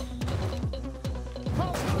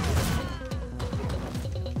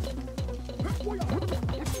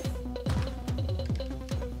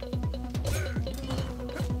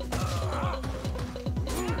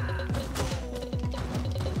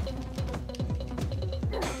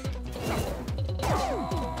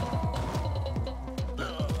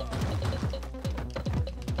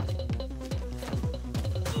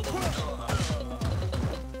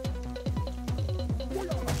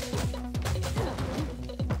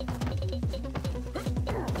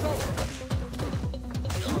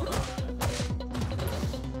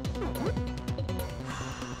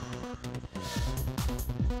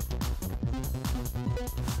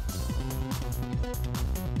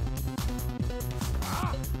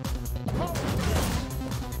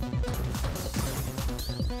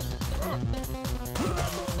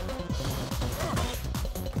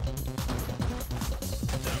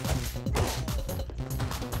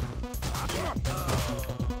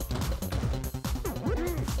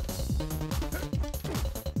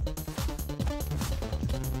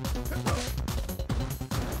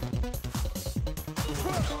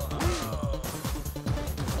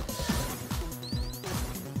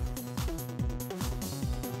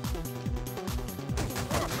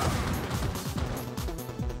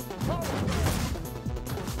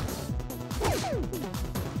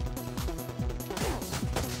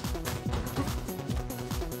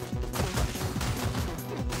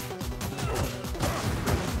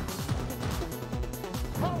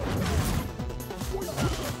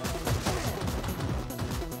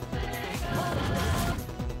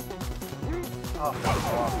 Oh, fuck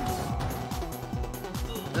off.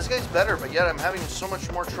 This guy's better, but yet I'm having so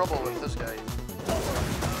much more trouble with this guy.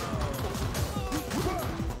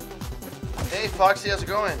 Hey, Foxy, how's it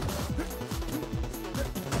going?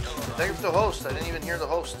 Thank you for the host. I didn't even hear the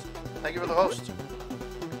host. Thank you for the host.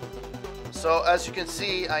 So, as you can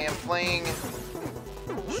see, I am playing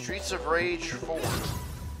Streets of Rage 4.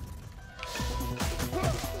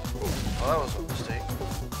 Oh, that was a mistake.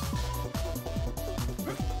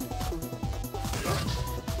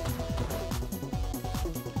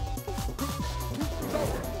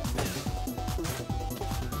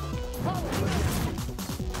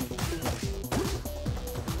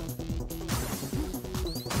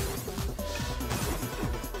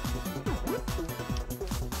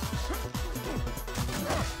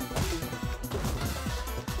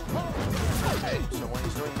 Okay, so when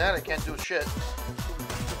he's doing that, I can't do shit.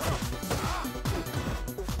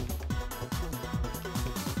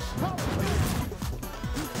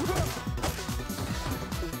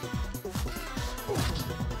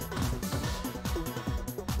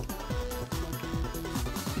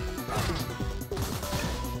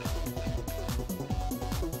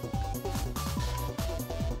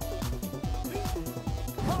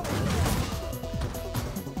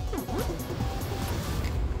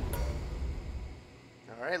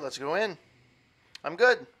 Alright, let's go in. I'm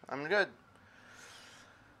good. I'm good.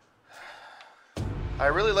 I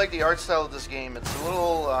really like the art style of this game. It's a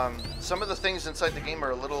little, some of the things inside the game are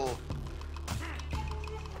a little...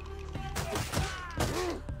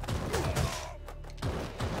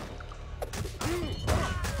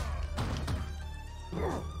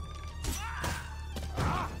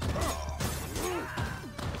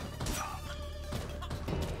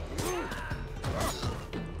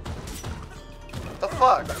 The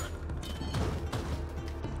fuck?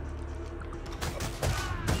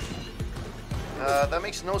 That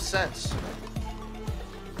makes no sense.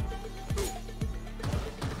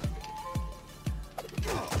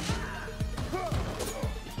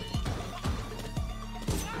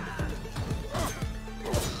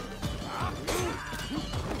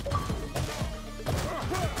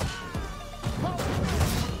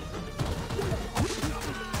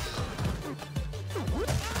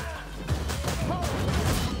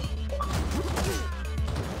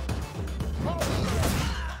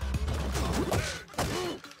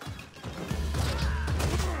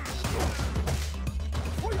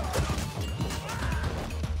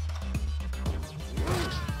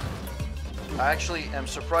 I actually am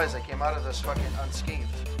surprised I came out of this fucking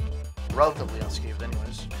unscathed. Relatively unscathed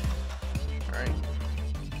anyways. Alright.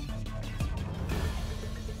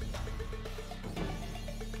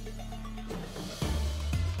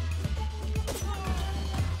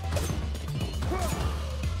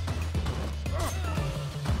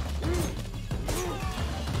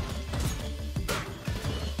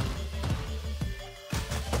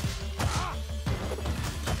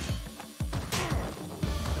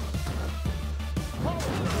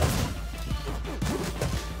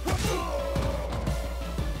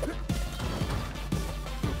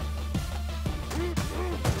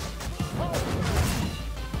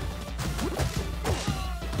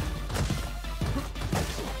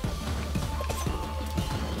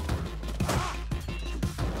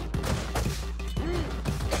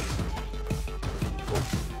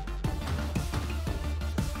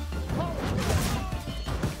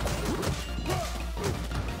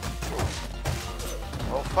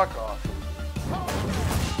 Oh, fuck off.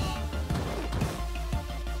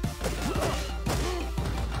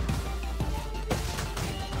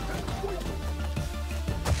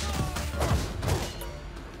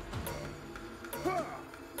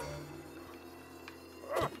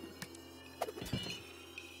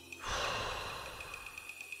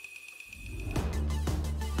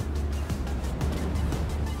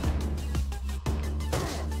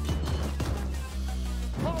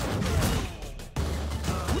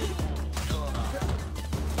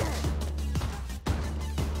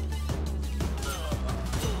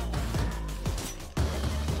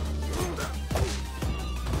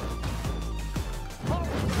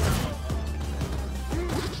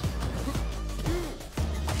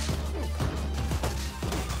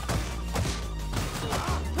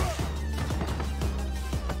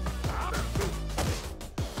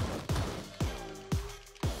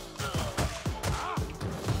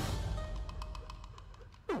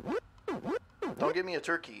 Don't give me a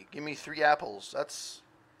turkey. Give me 3 apples. That's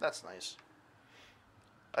nice.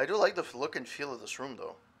 I do like the look and feel of this room,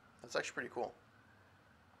 though. That's actually pretty cool.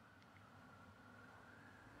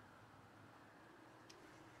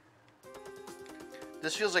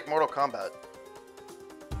 This feels like Mortal Kombat.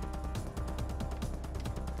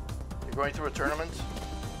 You're going through a tournament?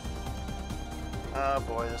 Oh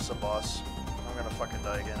boy, this is a boss. I'm gonna fucking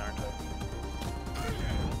die again, aren't I?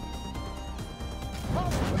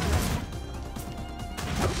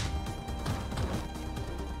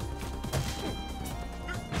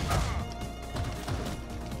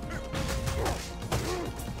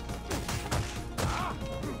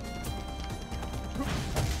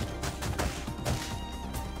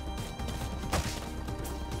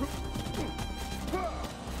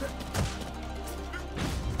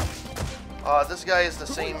 This guy is the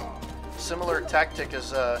same, similar tactic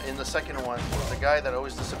as in the second one. The guy that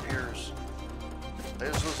always disappears. I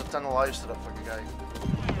just lose a ton of lives to that fucking guy.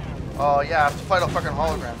 Oh yeah, I have to fight a fucking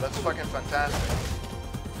hologram. That's fucking fantastic.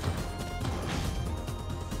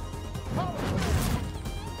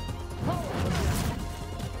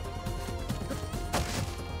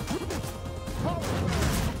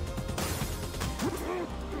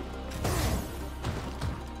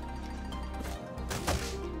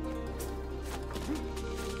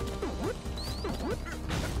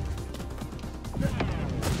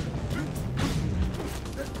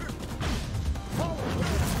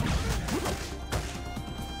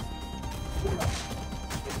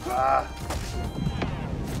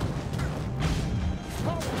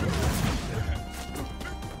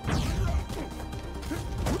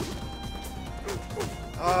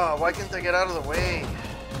 Why can't they get out of the way?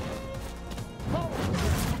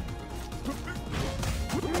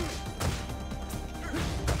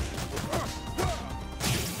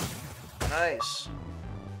 Nice.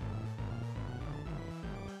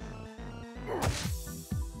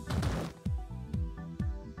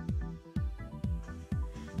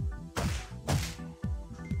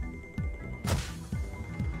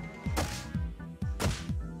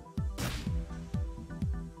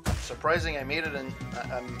 Surprising, I made it in.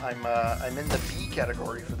 I'm in the B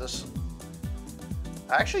category for this.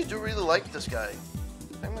 I actually do really like this guy.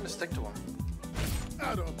 I'm gonna stick to him.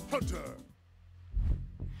 Adam Hunter.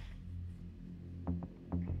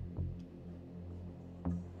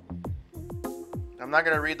 I'm not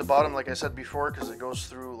gonna read the bottom like I said before because it goes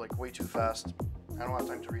through like way too fast. I don't have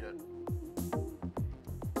time to read it.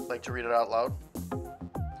 Like to read it out loud.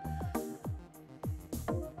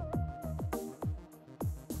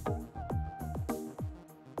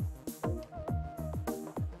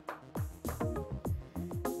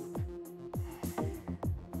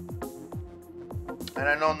 And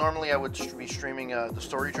I know normally I would be streaming the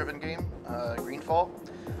story-driven game, Greedfall,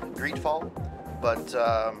 but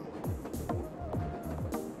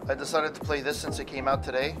I decided to play this since it came out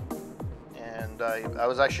today, and I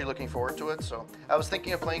was actually looking forward to it. So I was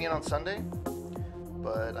thinking of playing it on Sunday,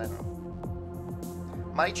 but I don't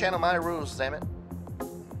know. My channel, my rules, damn it.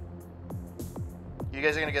 You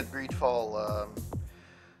guys are gonna get Greedfall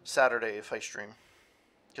Saturday if I stream,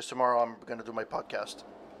 because tomorrow I'm gonna do my podcast.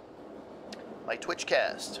 My Twitch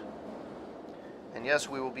cast. And yes,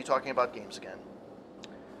 we will be talking about games again.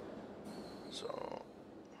 So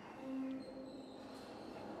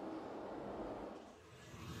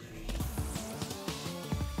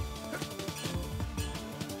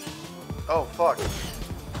oh fuck.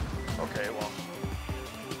 Okay, well.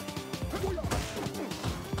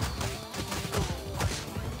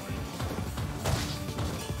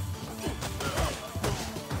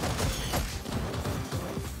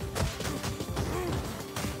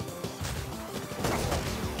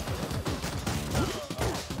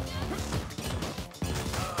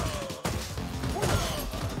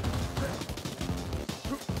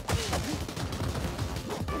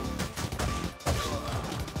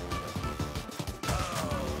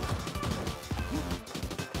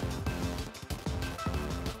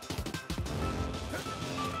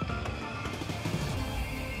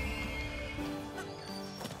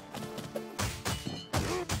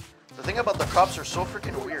 The thing about the cops are so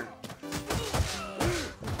freaking weird.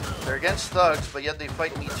 They're against thugs, but yet they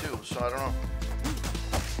fight me too, so I don't know.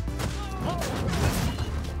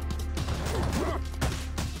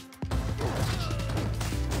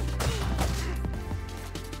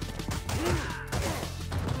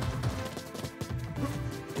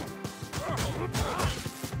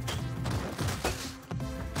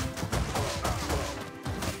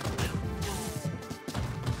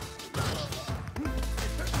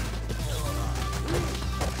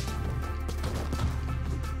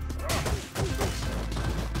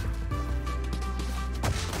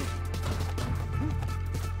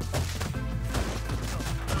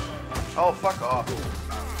 Oh, fuck off.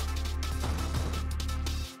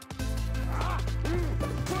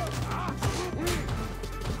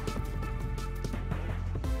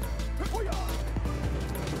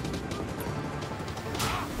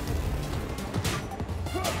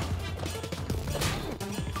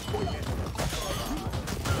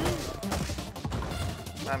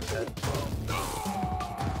 I'm dead.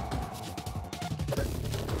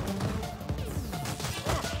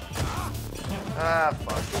 Ah,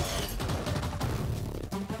 fuck.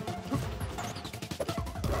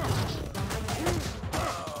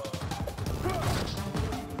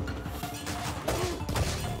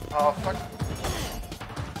 Oh, fuck.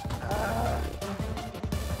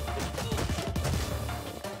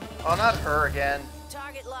 Oh, not her again.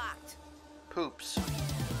 Target locked. Poops.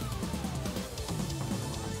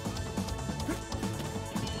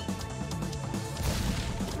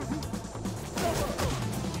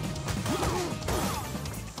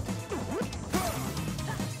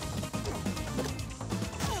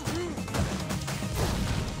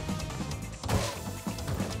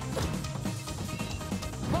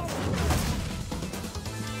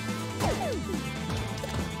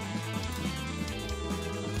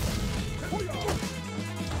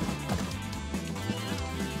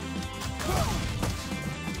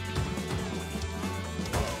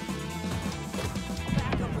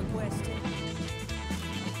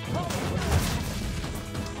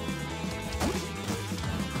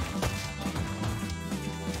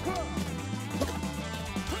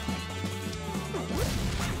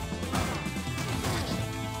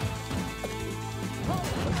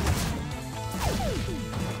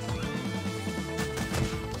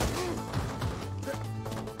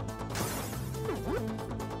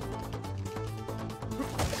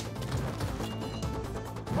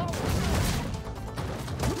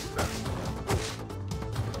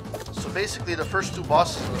 basically the first two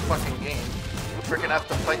bosses of the fucking game. You freaking have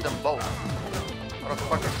to fight them both. What a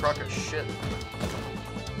fucking crock of shit.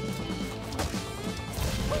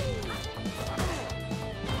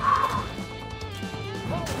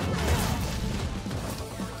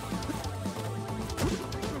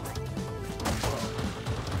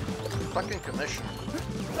 Fucking commission.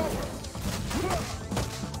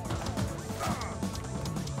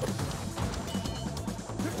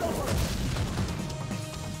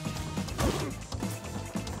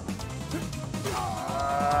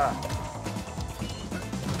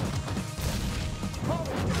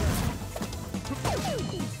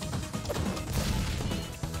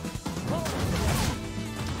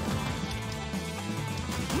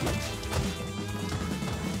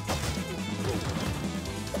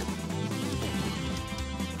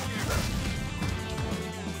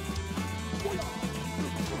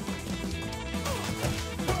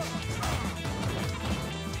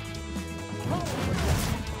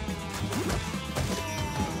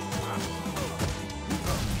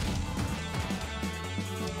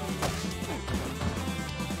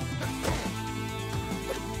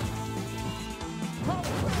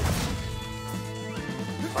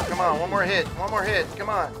 Oh, come on, one more hit, come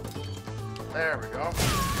on. There we go.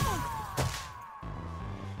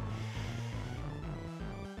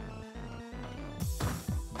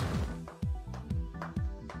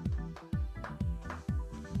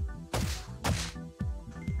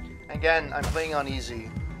 Again, I'm playing on easy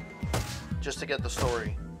just to get the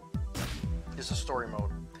story. It's a story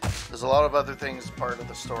mode. There's a lot of other things part of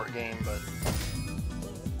the story game, but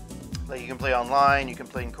like you can play online, you can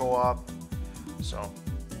play in co-op, so.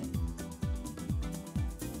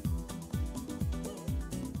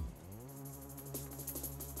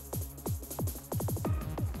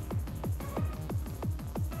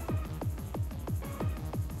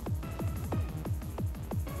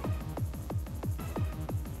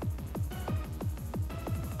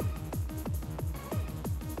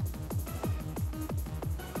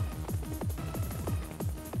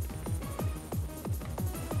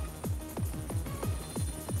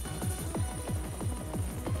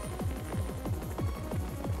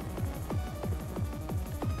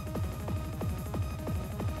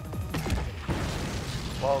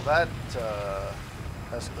 Well, that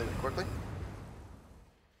escalated quickly.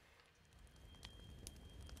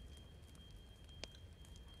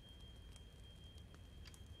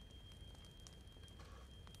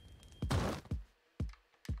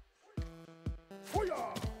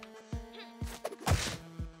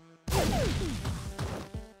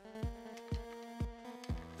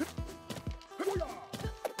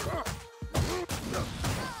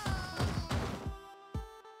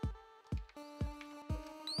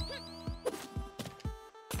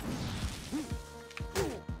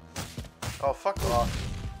 Oh, fuck off.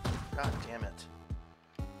 God damn it.